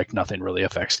minor. Like nothing really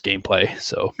affects gameplay.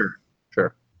 So sure.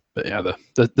 But yeah,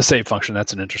 the save function,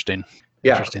 that's an interesting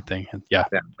thing. And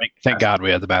thank God we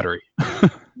had the battery.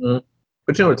 Mm-hmm.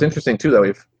 But it's interesting too, though.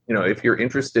 If you're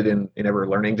interested in ever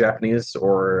learning Japanese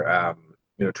or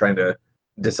trying to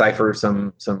decipher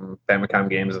some Famicom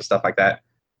games and stuff like that,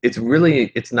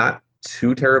 it's not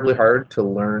too terribly hard to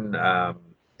learn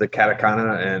the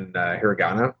katakana and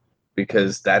hiragana,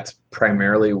 because that's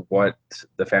primarily what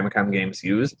the Famicom games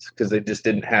used, because they just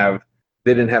didn't have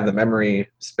the memory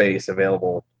space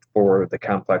available for the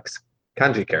complex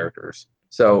kanji characters.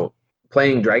 So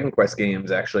playing Dragon Quest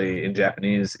games actually in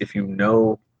Japanese, if you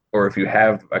know or if you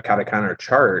have a katakana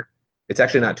chart, it's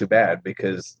actually not too bad,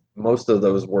 because most of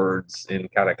those words in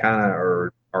katakana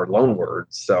are loan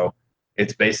words. So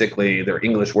it's basically they're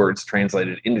English words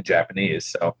translated into Japanese.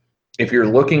 So if you're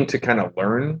looking to kind of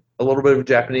learn a little bit of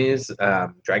Japanese,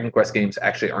 Dragon Quest games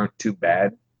actually aren't too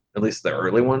bad, at least the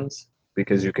early ones,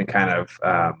 because you can kind of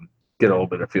get a little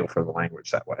bit of feel for the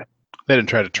language that way. They didn't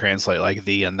try to translate like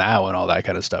thee and thou and all that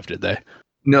kind of stuff, did they?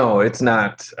 No, it's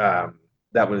not.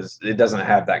 It doesn't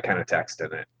have that kind of text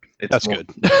in it. It's That's more,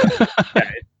 good.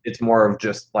 it's more of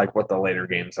just like what the later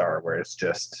games are, where it's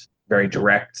just very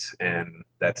direct and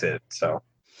that's it. So,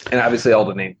 and obviously all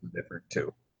the names are different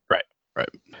too. Right.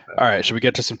 All right, should we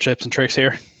get to some tips and tricks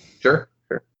here? Sure.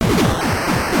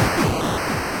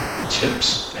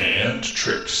 Tips and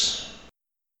tricks.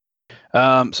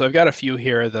 So I've got a few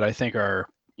here that I think are,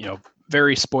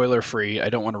 very spoiler free. I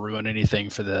don't want to ruin anything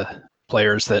for the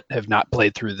players that have not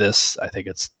played through this. I think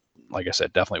it's, like I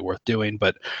said, definitely worth doing,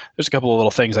 but there's a couple of little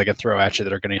things I can throw at you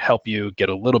that are going to help you get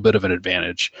a little bit of an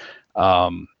advantage.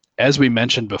 As we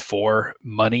mentioned before,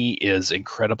 money is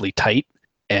incredibly tight,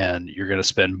 and you're going to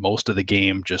spend most of the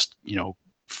game just,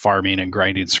 farming and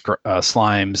grinding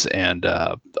slimes and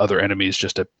other enemies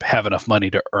just to have enough money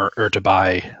to earn or to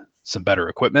buy some better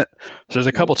equipment. So there's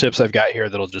a couple tips I've got here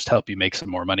that'll just help you make some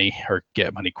more money or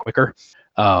get money quicker.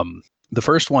 The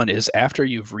first one is after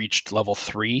you've reached level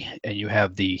 3 and you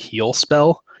have the heal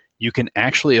spell, you can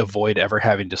actually avoid ever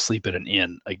having to sleep at an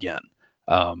inn again.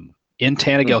 In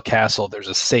Tanagel Castle, there's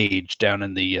a sage down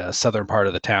in the southern part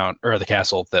of the town or the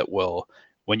castle that will,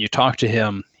 when you talk to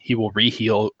him, he will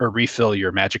reheal or refill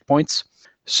your magic points.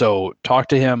 So talk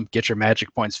to him, get your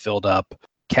magic points filled up,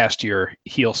 cast your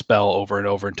heal spell over and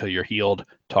over until you're healed.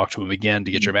 Talk to him again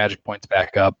to get your magic points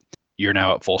back up. You're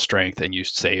now at full strength and you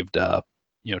saved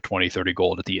 20, 30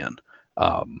 gold at the end.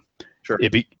 Sure.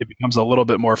 It becomes a little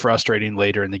bit more frustrating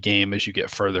later in the game as you get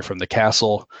further from the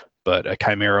castle, but a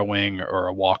Chimera Wing or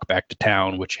a walk back to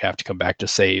town, which you have to come back to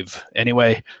save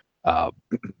anyway,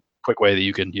 quick way that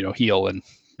you can heal and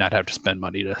not have to spend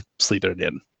money to sleep at an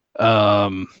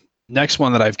inn. Next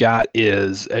one that I've got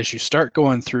is as you start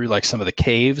going through like some of the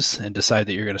caves and decide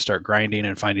that you're going to start grinding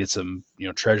and finding some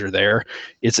treasure there,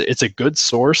 it's a good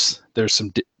source. There's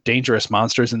some dangerous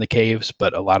monsters in the caves,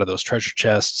 but a lot of those treasure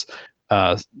chests,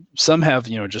 some have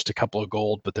just a couple of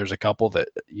gold, but there's a couple that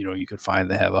you could find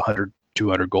that have 100,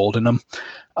 200 gold in them.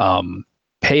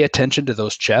 Pay attention to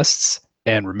those chests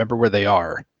and remember where they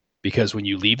are, because when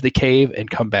you leave the cave and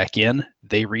come back in,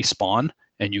 they respawn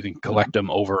and you can collect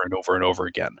them over and over and over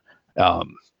again.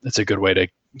 It's a good way to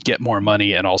get more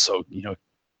money and also,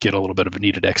 get a little bit of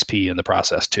needed XP in the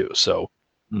process too. So,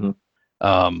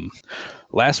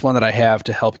 last one that I have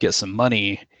to help get some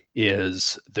money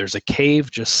is there's a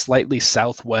cave just slightly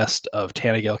southwest of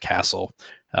Tanagel Castle.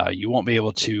 You won't be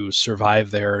able to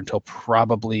survive there until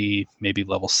probably maybe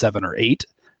level 7 or 8,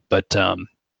 but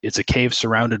it's a cave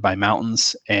surrounded by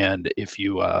mountains, and if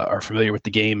you are familiar with the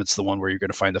game, it's the one where you're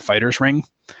going to find the fighter's ring.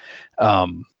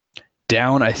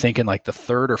 Down, I think in like the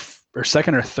third or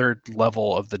second or third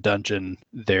level of the dungeon,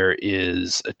 there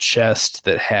is a chest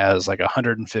that has like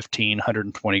 115,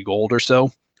 120 gold or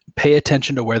so. Pay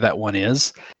attention to where that one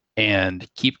is and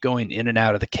keep going in and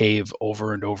out of the cave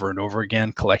over and over and over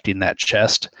again, collecting that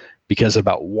chest, because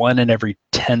about 1 in every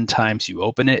 10 times you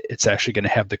open it, it's actually going to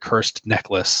have the cursed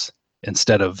necklace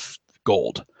instead of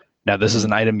gold. Now, this is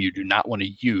an item you do not want to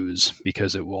use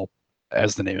because it will,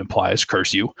 as the name implies,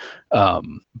 curse you.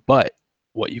 But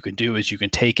what you can do is you can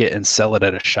take it and sell it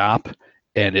at a shop,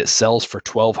 and it sells for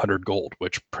 1,200 gold,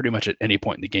 which pretty much at any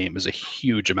point in the game is a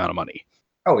huge amount of money.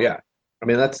 Oh yeah, I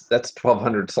mean that's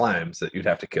 1,200 slimes that you'd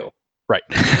have to kill. Right.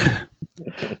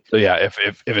 So yeah, if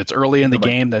it's early in the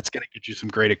game, that's going to get you some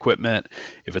great equipment.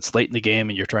 If it's late in the game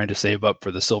and you're trying to save up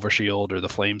for the silver shield or the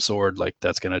flame sword, like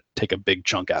that's going to take a big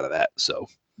chunk out of that. So,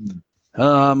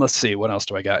 let's see, what else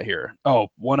do I got here? Oh,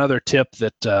 one other tip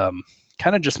that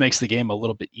kind of just makes the game a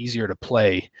little bit easier to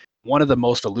play. One of the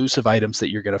most elusive items that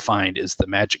you're going to find is the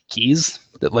magic keys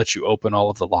that let you open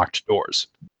all of the locked doors.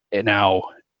 And now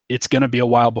it's going to be a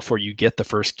while before you get the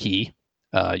first key.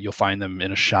 You'll find them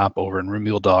in a shop over in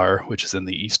Rumildar, which is in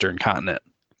the Eastern continent.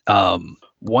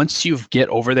 Once you get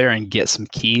over there and get some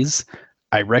keys,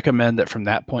 I recommend that from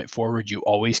that point forward, you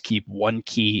always keep one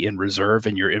key in reserve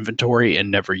in your inventory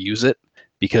and never use it,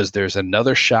 because there's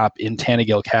another shop in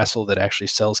Tanagel Castle that actually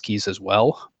sells keys as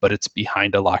well, but it's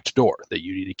behind a locked door that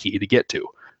you need a key to get to.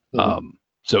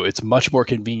 So it's much more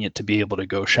convenient to be able to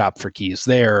go shop for keys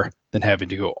there than having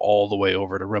to go all the way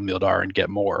over to Rumildar and get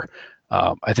more.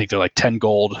 I think they're like 10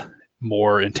 gold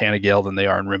more in Tanagel than they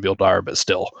are in Rumildar, but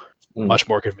still much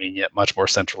more convenient, much more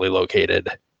centrally located.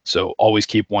 So always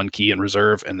keep one key in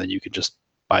reserve, and then you can just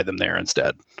buy them there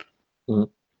instead.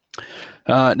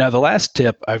 Now, the last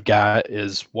tip I've got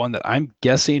is one that I'm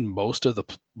guessing most of the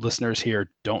listeners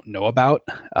here don't know about.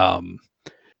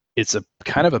 It's a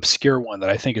kind of obscure one that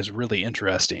I think is really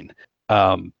interesting.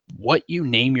 What you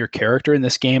name your character in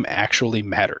this game actually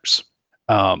matters.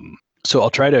 So I'll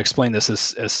try to explain this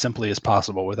as simply as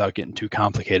possible without getting too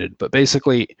complicated. But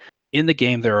basically, in the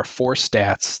game, there are 4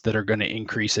 stats that are going to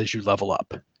increase as you level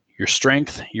up: your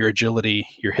strength, your agility,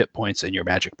 your hit points, and your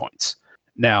magic points.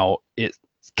 Now, it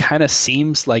kind of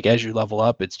seems like as you level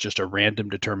up, it's just a random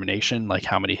determination, like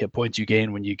how many hit points you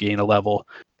gain when you gain a level.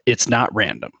 It's not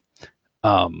random.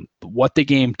 What the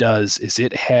game does is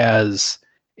it has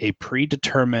a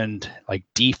predetermined like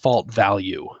default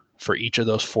value for each of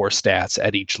those 4 stats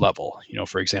at each level.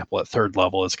 For example, at 3rd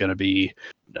level, it's going to be,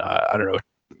 I don't know,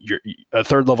 a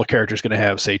 3rd level character is going to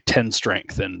have, say, 10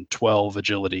 strength and 12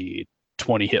 agility,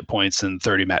 20 hit points, and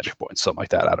 30 magic points, something like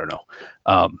that. I don't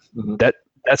know.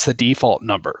 That's the default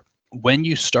number. When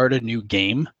you start a new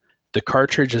game, the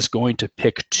cartridge is going to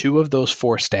pick 2 of those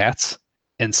 4 stats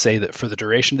and say that for the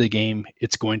duration of the game,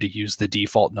 it's going to use the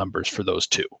default numbers for those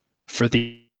 2. For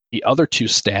the other 2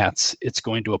 stats, it's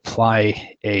going to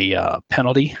apply a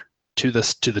penalty to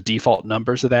the default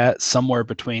numbers of that, somewhere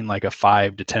between like a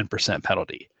 5 to 10%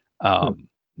 penalty.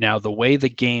 Now, the way the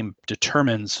game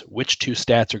determines which 2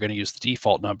 stats are going to use the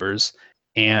default numbers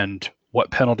and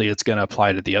what penalty it's going to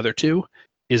apply to the other 2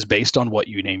 is based on what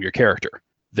you name your character.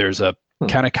 There's a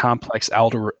kind of complex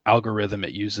algorithm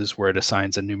it uses where it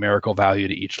assigns a numerical value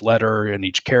to each letter and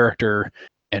each character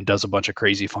and does a bunch of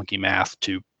crazy funky math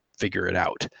to figure it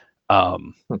out.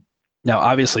 Now,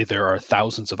 obviously, there are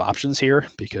thousands of options here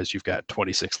because you've got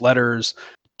 26 letters,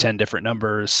 10 different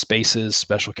numbers, spaces,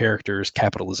 special characters,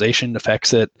 capitalization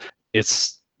affects it.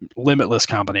 It's limitless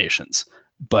combinations.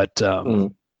 But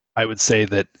I would say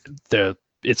that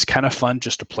it's kind of fun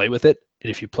just to play with it. And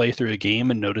if you play through a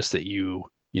game and notice that you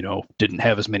didn't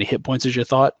have as many hit points as you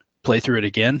thought, play through it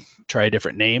again, try a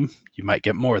different name. You might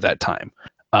get more that time.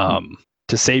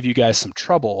 To save you guys some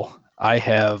trouble, I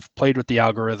have played with the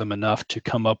algorithm enough to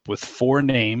come up with 4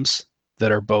 names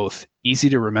that are both easy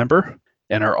to remember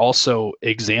and are also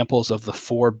examples of the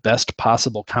 4 best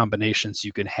possible combinations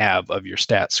you can have of your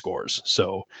stat scores.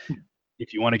 So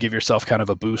if you want to give yourself kind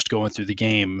of a boost going through the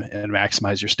game and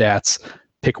maximize your stats,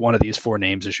 pick one of these 4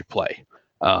 names as you play.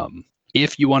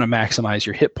 If you want to maximize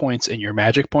your hit points and your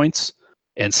magic points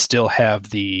and still have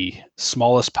the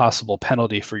smallest possible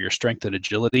penalty for your strength and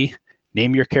agility,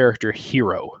 name your character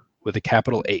Hero with a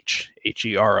capital H,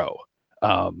 H-E-R-O.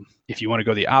 If you want to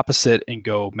go the opposite and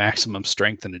go maximum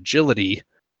strength and agility,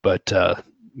 but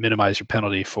minimize your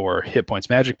penalty for hit points,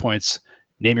 magic points,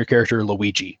 name your character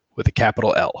Luigi with a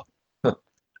capital L.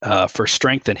 For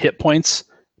strength and hit points,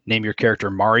 name your character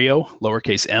Mario,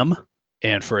 lowercase m.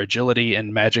 And for agility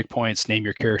and magic points, name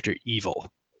your character Evil,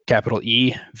 capital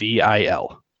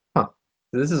E-V-I-L.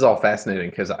 This is all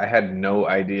fascinating because I had no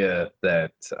idea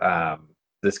that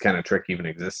this kind of trick even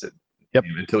existed. Yep.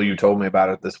 Until you told me about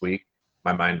it this week,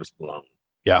 my mind was blown.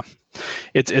 Yeah.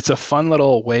 It's a fun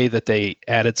little way that they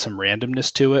added some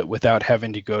randomness to it without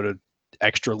having to go to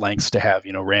extra lengths to have,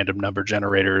 random number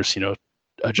generators,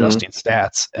 adjusting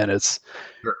stats. And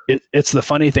it's the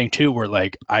funny thing too, where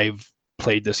like I've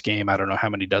played this game, I don't know how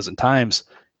many dozen times,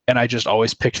 and I just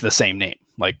always picked the same name.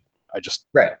 Like I just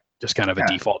kind of a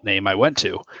default name I went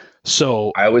to.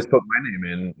 So I always put my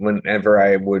name in whenever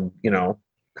I would,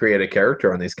 create a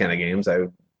character on these kind of games. I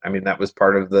mean, that was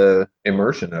part of the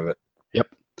immersion of it. Yep.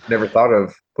 Never thought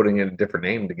of putting in a different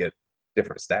name to get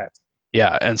different stats.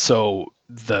 Yeah. And so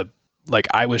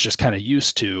I was just kind of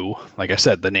used to, like I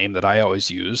said, the name that I always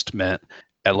used meant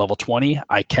at level 20,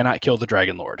 I cannot kill the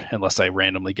Dragon Lord unless I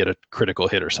randomly get a critical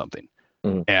hit or something.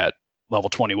 At level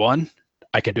 21,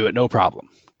 I can do it no problem.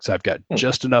 So I've got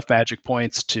just enough magic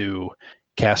points to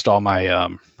cast all my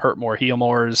hurt more, heal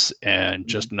mores, and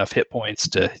just enough hit points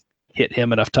to hit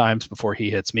him enough times before he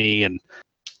hits me. And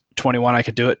 21, I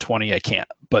can do it. 20, I can't.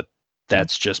 But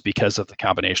that's just because of the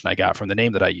combination I got from the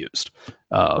name that I used.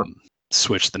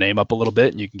 Switch the name up a little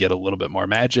bit, and you can get a little bit more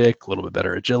magic, a little bit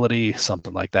better agility,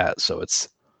 something like that. So it's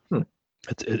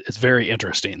very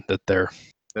interesting that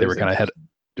they were kind of ahead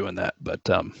doing that. But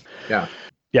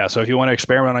yeah. So if you want to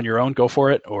experiment on your own, go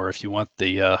for it. Or if you want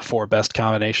the 4 best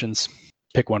combinations,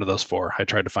 pick one of those 4. I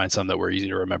tried to find some that were easy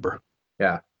to remember.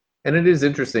 Yeah, and it is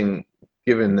interesting,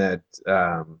 given that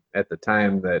at the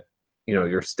time that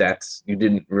your stats,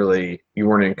 you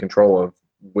weren't in control of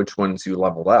which ones you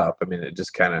leveled up. I mean, it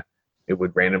just it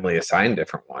would randomly assign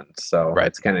different ones. So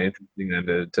it's kind of interesting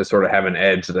then to sort of have an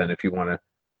edge then if you want to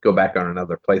go back on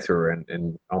another playthrough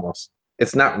and almost,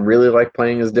 it's not really like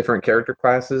playing as different character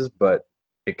classes, but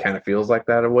it kind of feels like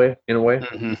that in a way.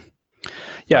 Mm-hmm.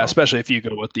 Yeah, especially if you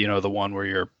go with the one where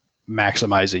you're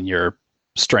maximizing your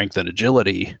strength and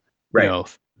agility. Right.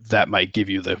 That might give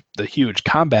you the huge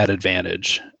combat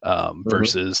advantage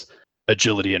versus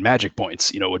agility and magic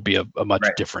points. Would be a much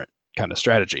different kind of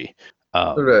strategy.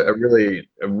 Sort of a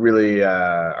really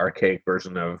archaic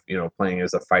version of playing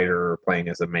as a fighter or playing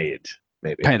as a mage,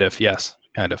 maybe. Kind of, yes,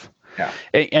 kind of. Yeah.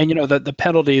 And the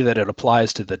penalty that it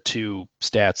applies to the two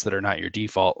stats that are not your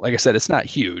default, like I said, it's not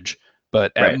huge,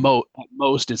 but at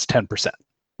most it's 10%.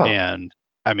 Huh. And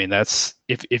I mean, that's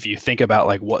if you think about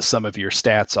like what some of your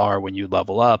stats are when you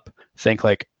level up, think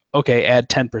like, okay, add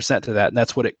 10% to that, and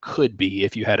that's what it could be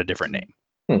if you had a different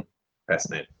name.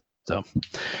 Fascinating. So,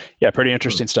 yeah, pretty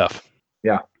interesting stuff.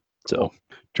 Yeah. So,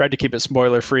 tried to keep it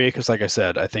spoiler free because, like I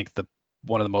said, I think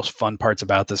one of the most fun parts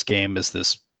about this game is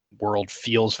this world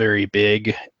feels very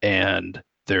big, and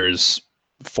there's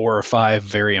 4 or 5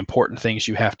 very important things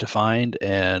you have to find,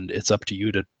 and it's up to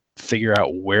you to figure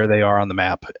out where they are on the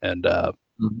map. And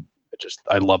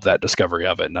I love that discovery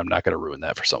of it, and I'm not going to ruin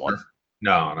that for someone.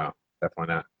 No,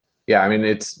 definitely not. Yeah, I mean,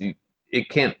 it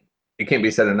can't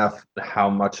be said enough how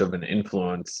much of an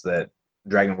influence that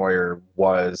Dragon Warrior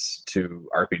was to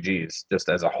RPGs just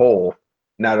as a whole,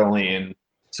 not only in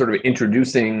sort of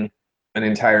introducing an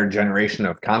entire generation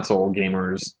of console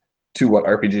gamers to what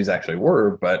RPGs actually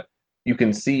were, but you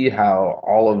can see how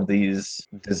all of these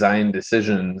design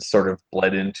decisions sort of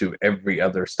bled into every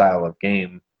other style of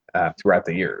game throughout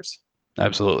the years.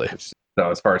 Absolutely. So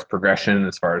as far as progression,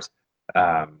 as far as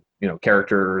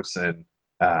characters and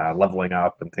leveling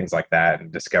up and things like that,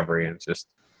 and discovery, and it's just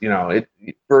it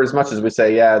for as much as we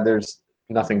say, yeah, there's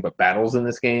nothing but battles in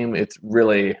this game, it's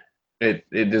really it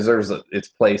deserves its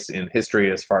place in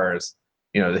history as far as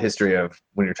the history of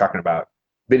when you're talking about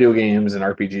video games and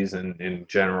RPGs in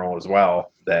general as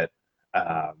well. That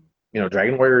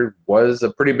Dragon Warrior was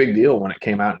a pretty big deal when it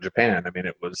came out in Japan. I mean,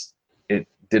 it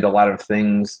did a lot of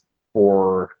things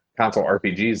for console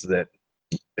RPGs that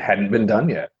hadn't been done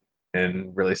yet,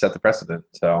 and really set the precedent.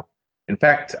 So, in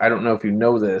fact, I don't know if you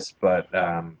know this, but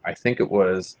I think it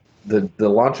was the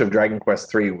launch of Dragon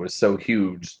Quest III was so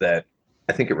huge that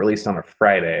I think it released on a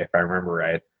Friday, if I remember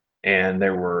right. And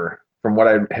there were, from what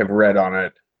I have read on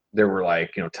it, there were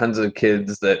like tons of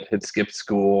kids that had skipped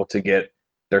school to get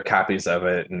their copies of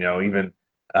it, and even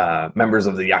members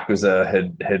of the Yakuza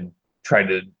had tried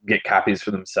to get copies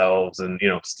for themselves and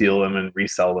steal them and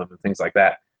resell them and things like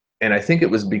that. And I think it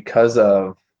was because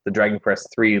of the Dragon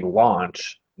Quest III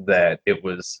launch that it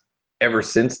was ever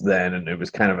since then, and it was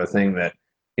kind of a thing that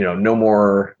no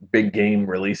more big game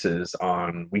releases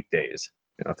on weekdays,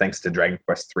 thanks to Dragon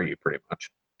Quest III, pretty much.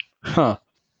 Huh.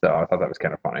 So I thought that was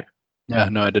kind of funny. Yeah,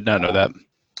 no, I did not know that.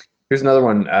 Here's another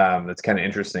one that's kind of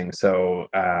interesting. So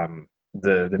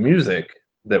the music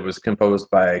that was composed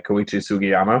by Koichi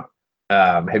Sugiyama.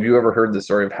 Have you ever heard the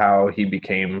story of how he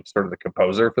became sort of the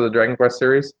composer for the Dragon Quest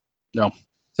series? No.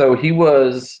 So he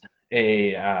was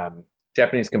a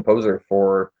Japanese composer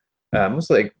for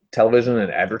mostly like television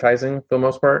and advertising for the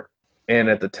most part. And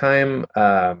at the time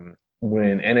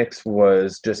when Enix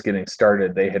was just getting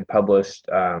started, they had published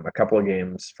a couple of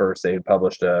games. First, they had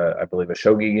published, I believe, a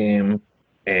shogi game,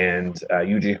 and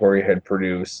Yuji Horii had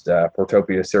produced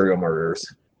Portopia Serial Murders.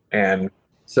 And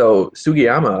so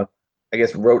Sugiyama, I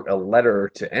guess, wrote a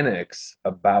letter to Enix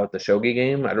about the shogi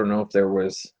game. I don't know if there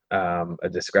was a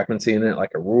discrepancy in it,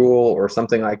 like a rule or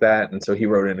something like that. And so he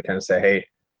wrote in to kind of say, hey,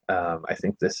 I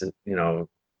think this is,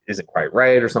 isn't quite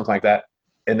right or something like that.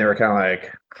 And they were kind of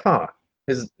like, huh,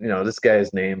 this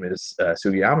guy's name is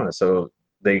Sugiyama. So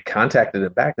they contacted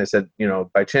him back and they said,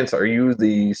 by chance, are you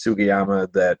the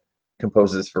Sugiyama that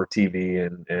composes for TV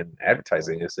and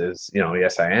advertising? He says,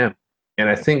 yes, I am. And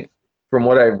I think from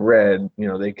what I've read,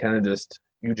 they kind of just,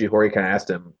 Yuji Horii kind of asked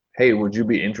him, hey, would you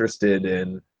be interested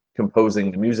in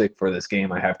composing the music for this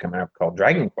game I have coming up called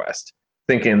Dragon Quest?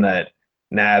 Thinking that,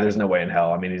 nah, there's no way in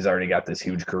hell. I mean, he's already got this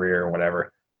huge career or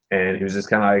whatever. And he was just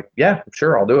kind of like, yeah,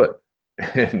 sure, I'll do it.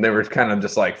 And they were kind of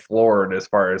just like floored as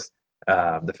far as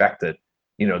the fact that,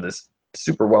 this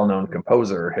super well-known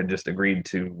composer had just agreed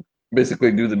to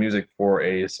basically do the music for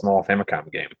a small Famicom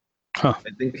game. Huh. I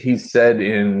think he said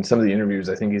in some of the interviews,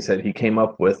 he came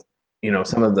up with,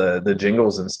 some of the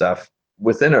jingles and stuff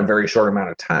within a very short amount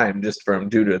of time, just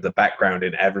due to the background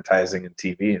in advertising and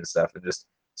TV and stuff. And just,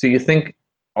 so you think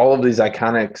all of these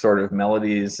iconic sort of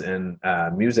melodies and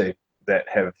music that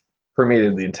have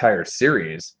permeated the entire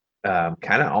series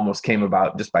kind of almost came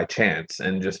about just by chance,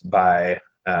 and just by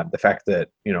the fact that,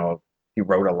 he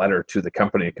wrote a letter to the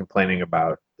company complaining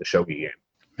about the shogi game.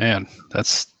 Man,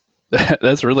 that's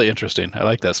really interesting. I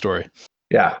like that story.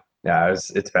 Yeah,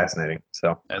 it's fascinating.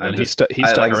 So, and then he stuck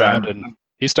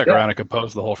around and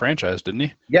composed the whole franchise, didn't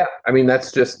he? Yeah, I mean,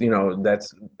 that's just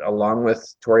that's along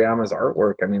with Toriyama's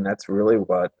artwork. I mean, that's really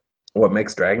what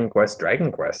makes Dragon Quest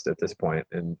at this point,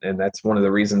 and that's one of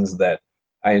the reasons that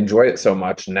I enjoy it so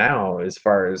much now, as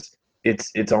far as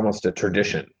it's almost a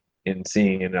tradition in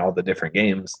seeing in all the different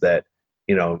games that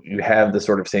you have the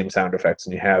sort of same sound effects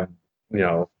and you have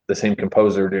the same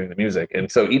composer doing the music.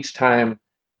 And so each time,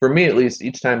 for me at least,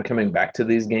 each time coming back to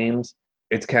these games,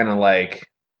 it's kind of like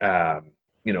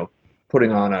you know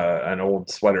putting on an old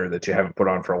sweater that you haven't put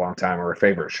on for a long time, or a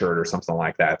favorite shirt or something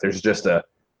like that. There's just a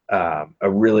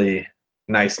really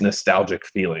nice nostalgic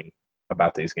feeling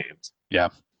about these games. Yeah.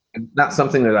 Not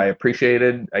something that I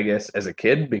appreciated, I guess, as a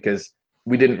kid, because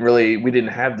we didn't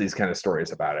have these kind of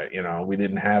stories about it. We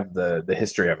didn't have the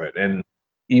history of it. And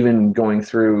even going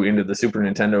through into the Super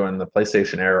Nintendo and the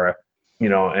PlayStation era,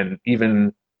 and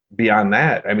even beyond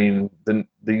that, I mean, the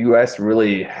US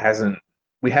really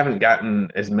we haven't gotten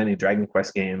as many Dragon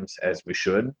Quest games as we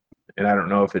should. And I don't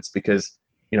know if it's because,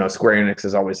 Square Enix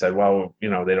has always said, well, they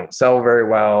don't sell very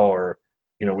well, or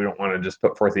we don't want to just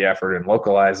put forth the effort and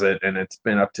localize it. And it's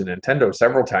been up to Nintendo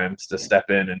several times to step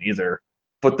in and either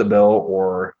foot the bill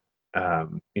or,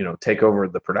 take over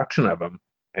the production of them.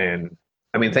 And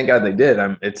I mean, thank God they did.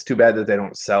 It's too bad that they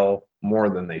don't sell more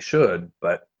than they should,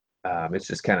 but it's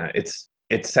just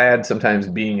it's sad sometimes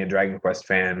being a Dragon Quest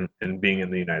fan and being in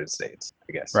the United States,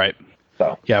 I guess. Right.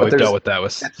 So yeah, we've dealt with that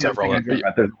with several. There's a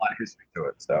lot of history to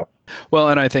it. So well,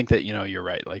 and I think that you're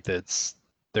right. Like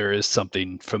there is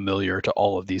something familiar to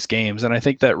all of these games, and I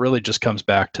think that really just comes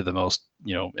back to the most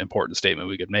important statement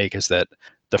we could make, is that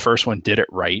the first one did it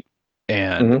right,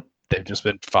 and they've just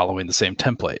been following the same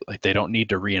template. Like, they don't need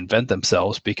to reinvent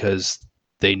themselves because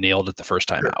they nailed it the first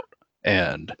time out.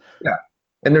 And yeah,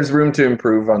 and there's room to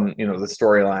improve on the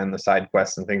storyline, the side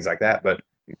quests, and things like that, but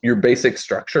your basic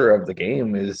structure of the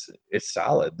game is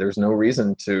solid. There's no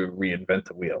reason to reinvent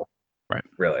the wheel, right?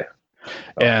 Really.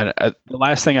 And the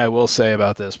last thing I will say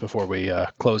about this before we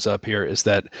close up here is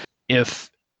that if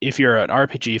you're an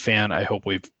RPG fan, I hope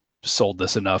we've sold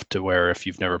this enough to where if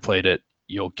you've never played it,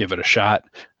 you'll give it a shot.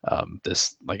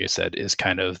 This, like I said, is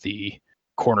kind of the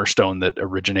cornerstone that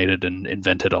originated and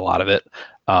invented a lot of it.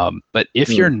 But if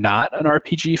you're not an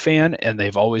RPG fan and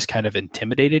they've always kind of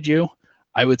intimidated you,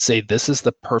 I would say this is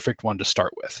the perfect one to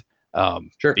start with.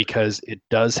 Sure. Because it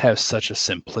does have such a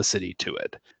simplicity to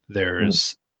it.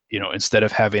 There's instead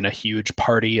of having a huge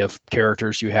party of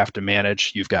characters you have to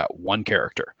manage, you've got one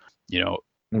character.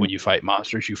 When you fight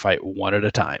monsters, you fight one at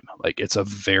a time. Like, it's a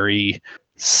very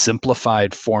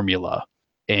simplified formula,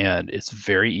 and it's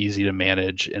very easy to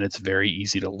manage, and it's very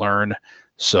easy to learn.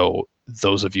 So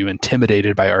those of you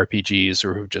intimidated by RPGs,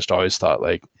 or who've just always thought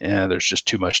like, there's just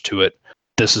too much to it,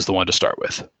 this is the one to start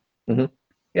with. Mm-hmm.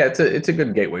 Yeah, it's a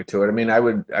good gateway to it. I mean, I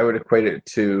would equate it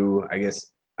to, I guess,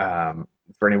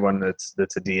 for anyone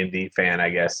that's a D&D fan, I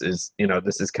guess, is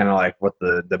this is kind of like what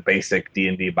the basic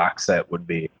D&D box set would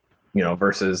be,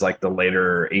 versus like the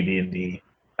later AD&D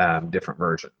different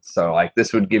versions. So like,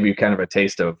 this would give you kind of a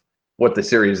taste of what the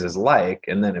series is like,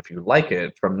 and then if you like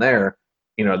it from there,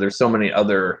 there's so many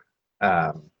other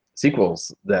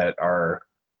sequels that are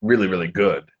really, really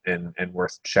good and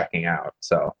worth checking out.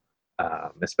 So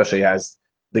especially as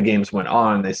the games went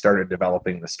on, they started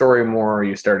developing the story more.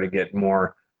 You started to get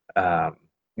more, a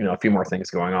few more things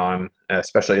going on,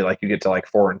 especially like you get to like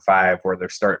 4 and 5, where they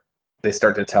start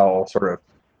to tell sort of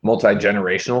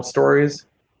multi-generational stories,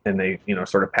 and they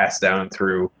sort of pass down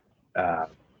through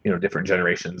different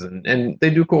generations, and they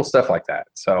do cool stuff like that.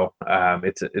 So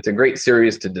it's a great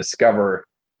series to discover,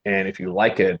 and if you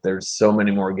like it, there's so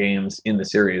many more games in the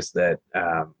series that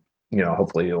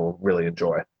hopefully you'll really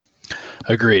enjoy.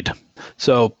 Agreed.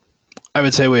 So I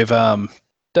would say we've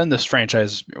done this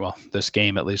franchise, well, this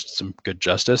game at least, some good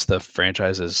justice. The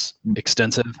franchise is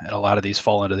extensive, and a lot of these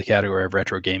fall into the category of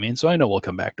retro gaming, so I know we'll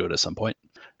come back to it at some point.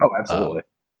 Oh, absolutely.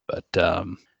 But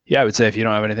yeah, I would say if you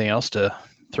don't have anything else to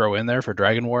throw in there for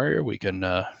Dragon Warrior, we can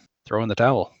throw in the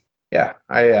towel. Yeah,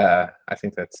 I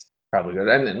think that's probably good.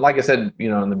 And like I said,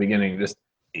 in the beginning, just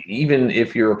even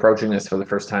if you're approaching this for the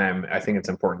first time, I think it's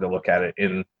important to look at it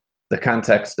in the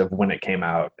context of when it came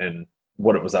out and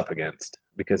what it was up against,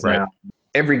 because now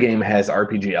every game has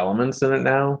RPG elements in it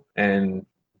now, and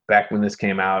back when this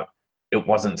came out, it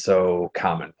wasn't so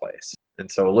commonplace. And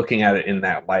so looking at it in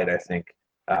that light, I think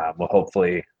will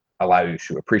hopefully allow you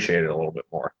to appreciate it a little bit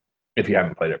more if you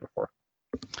haven't played it before.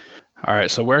 All right,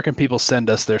 so where can people send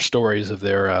us their stories of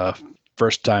their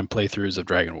first-time playthroughs of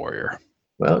Dragon Warrior?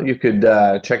 Well, you could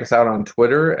check us out on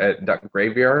Twitter at Duck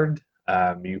Graveyard.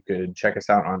 You could check us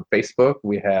out on Facebook.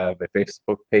 We have a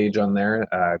Facebook page on there,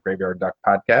 Graveyard Duck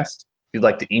Podcast. If you'd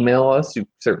like to email us, you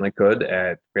certainly could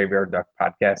at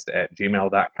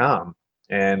graveyardduckpodcast@gmail.com.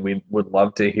 And we would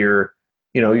love to hear,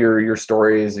 your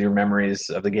stories, your memories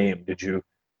of the game. Did you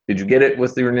get it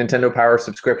with your Nintendo Power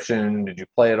subscription? Did you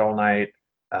play it all night?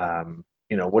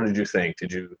 what did you think?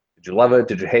 Did you love it?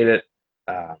 Did you hate it?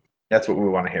 That's what we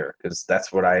want to hear, because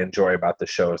that's what I enjoy about the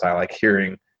show. Is I like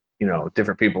hearing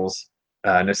different people's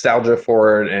nostalgia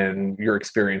for it and your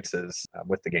experiences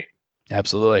with the game.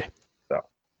 Absolutely. So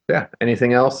yeah,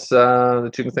 anything else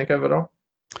that you can think of at all?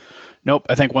 Nope.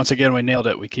 I think once again we nailed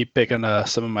it. We keep picking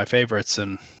some of my favorites,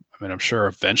 and I mean I'm sure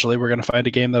eventually we're going to find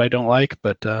a game that I don't like,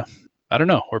 but I don't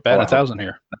know. We're batting 1,000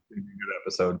 here. That's a good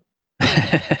episode.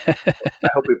 I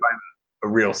hope we find a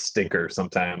real stinker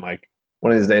sometime. Like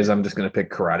one of these days, I'm just going to pick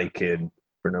Karate Kid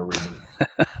for no reason.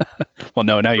 Well,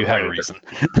 no, now you have a reason.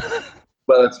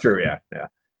 Well, that's true. Yeah.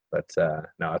 But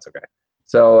no, it's okay.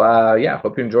 So yeah,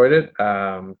 hope you enjoyed it.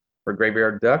 For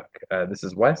Graveyard Duck, this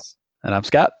is Wes. And I'm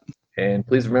Scott. And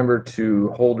please remember to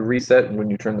hold reset when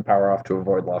you turn the power off to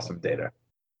avoid loss of data.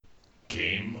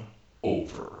 Game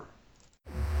over.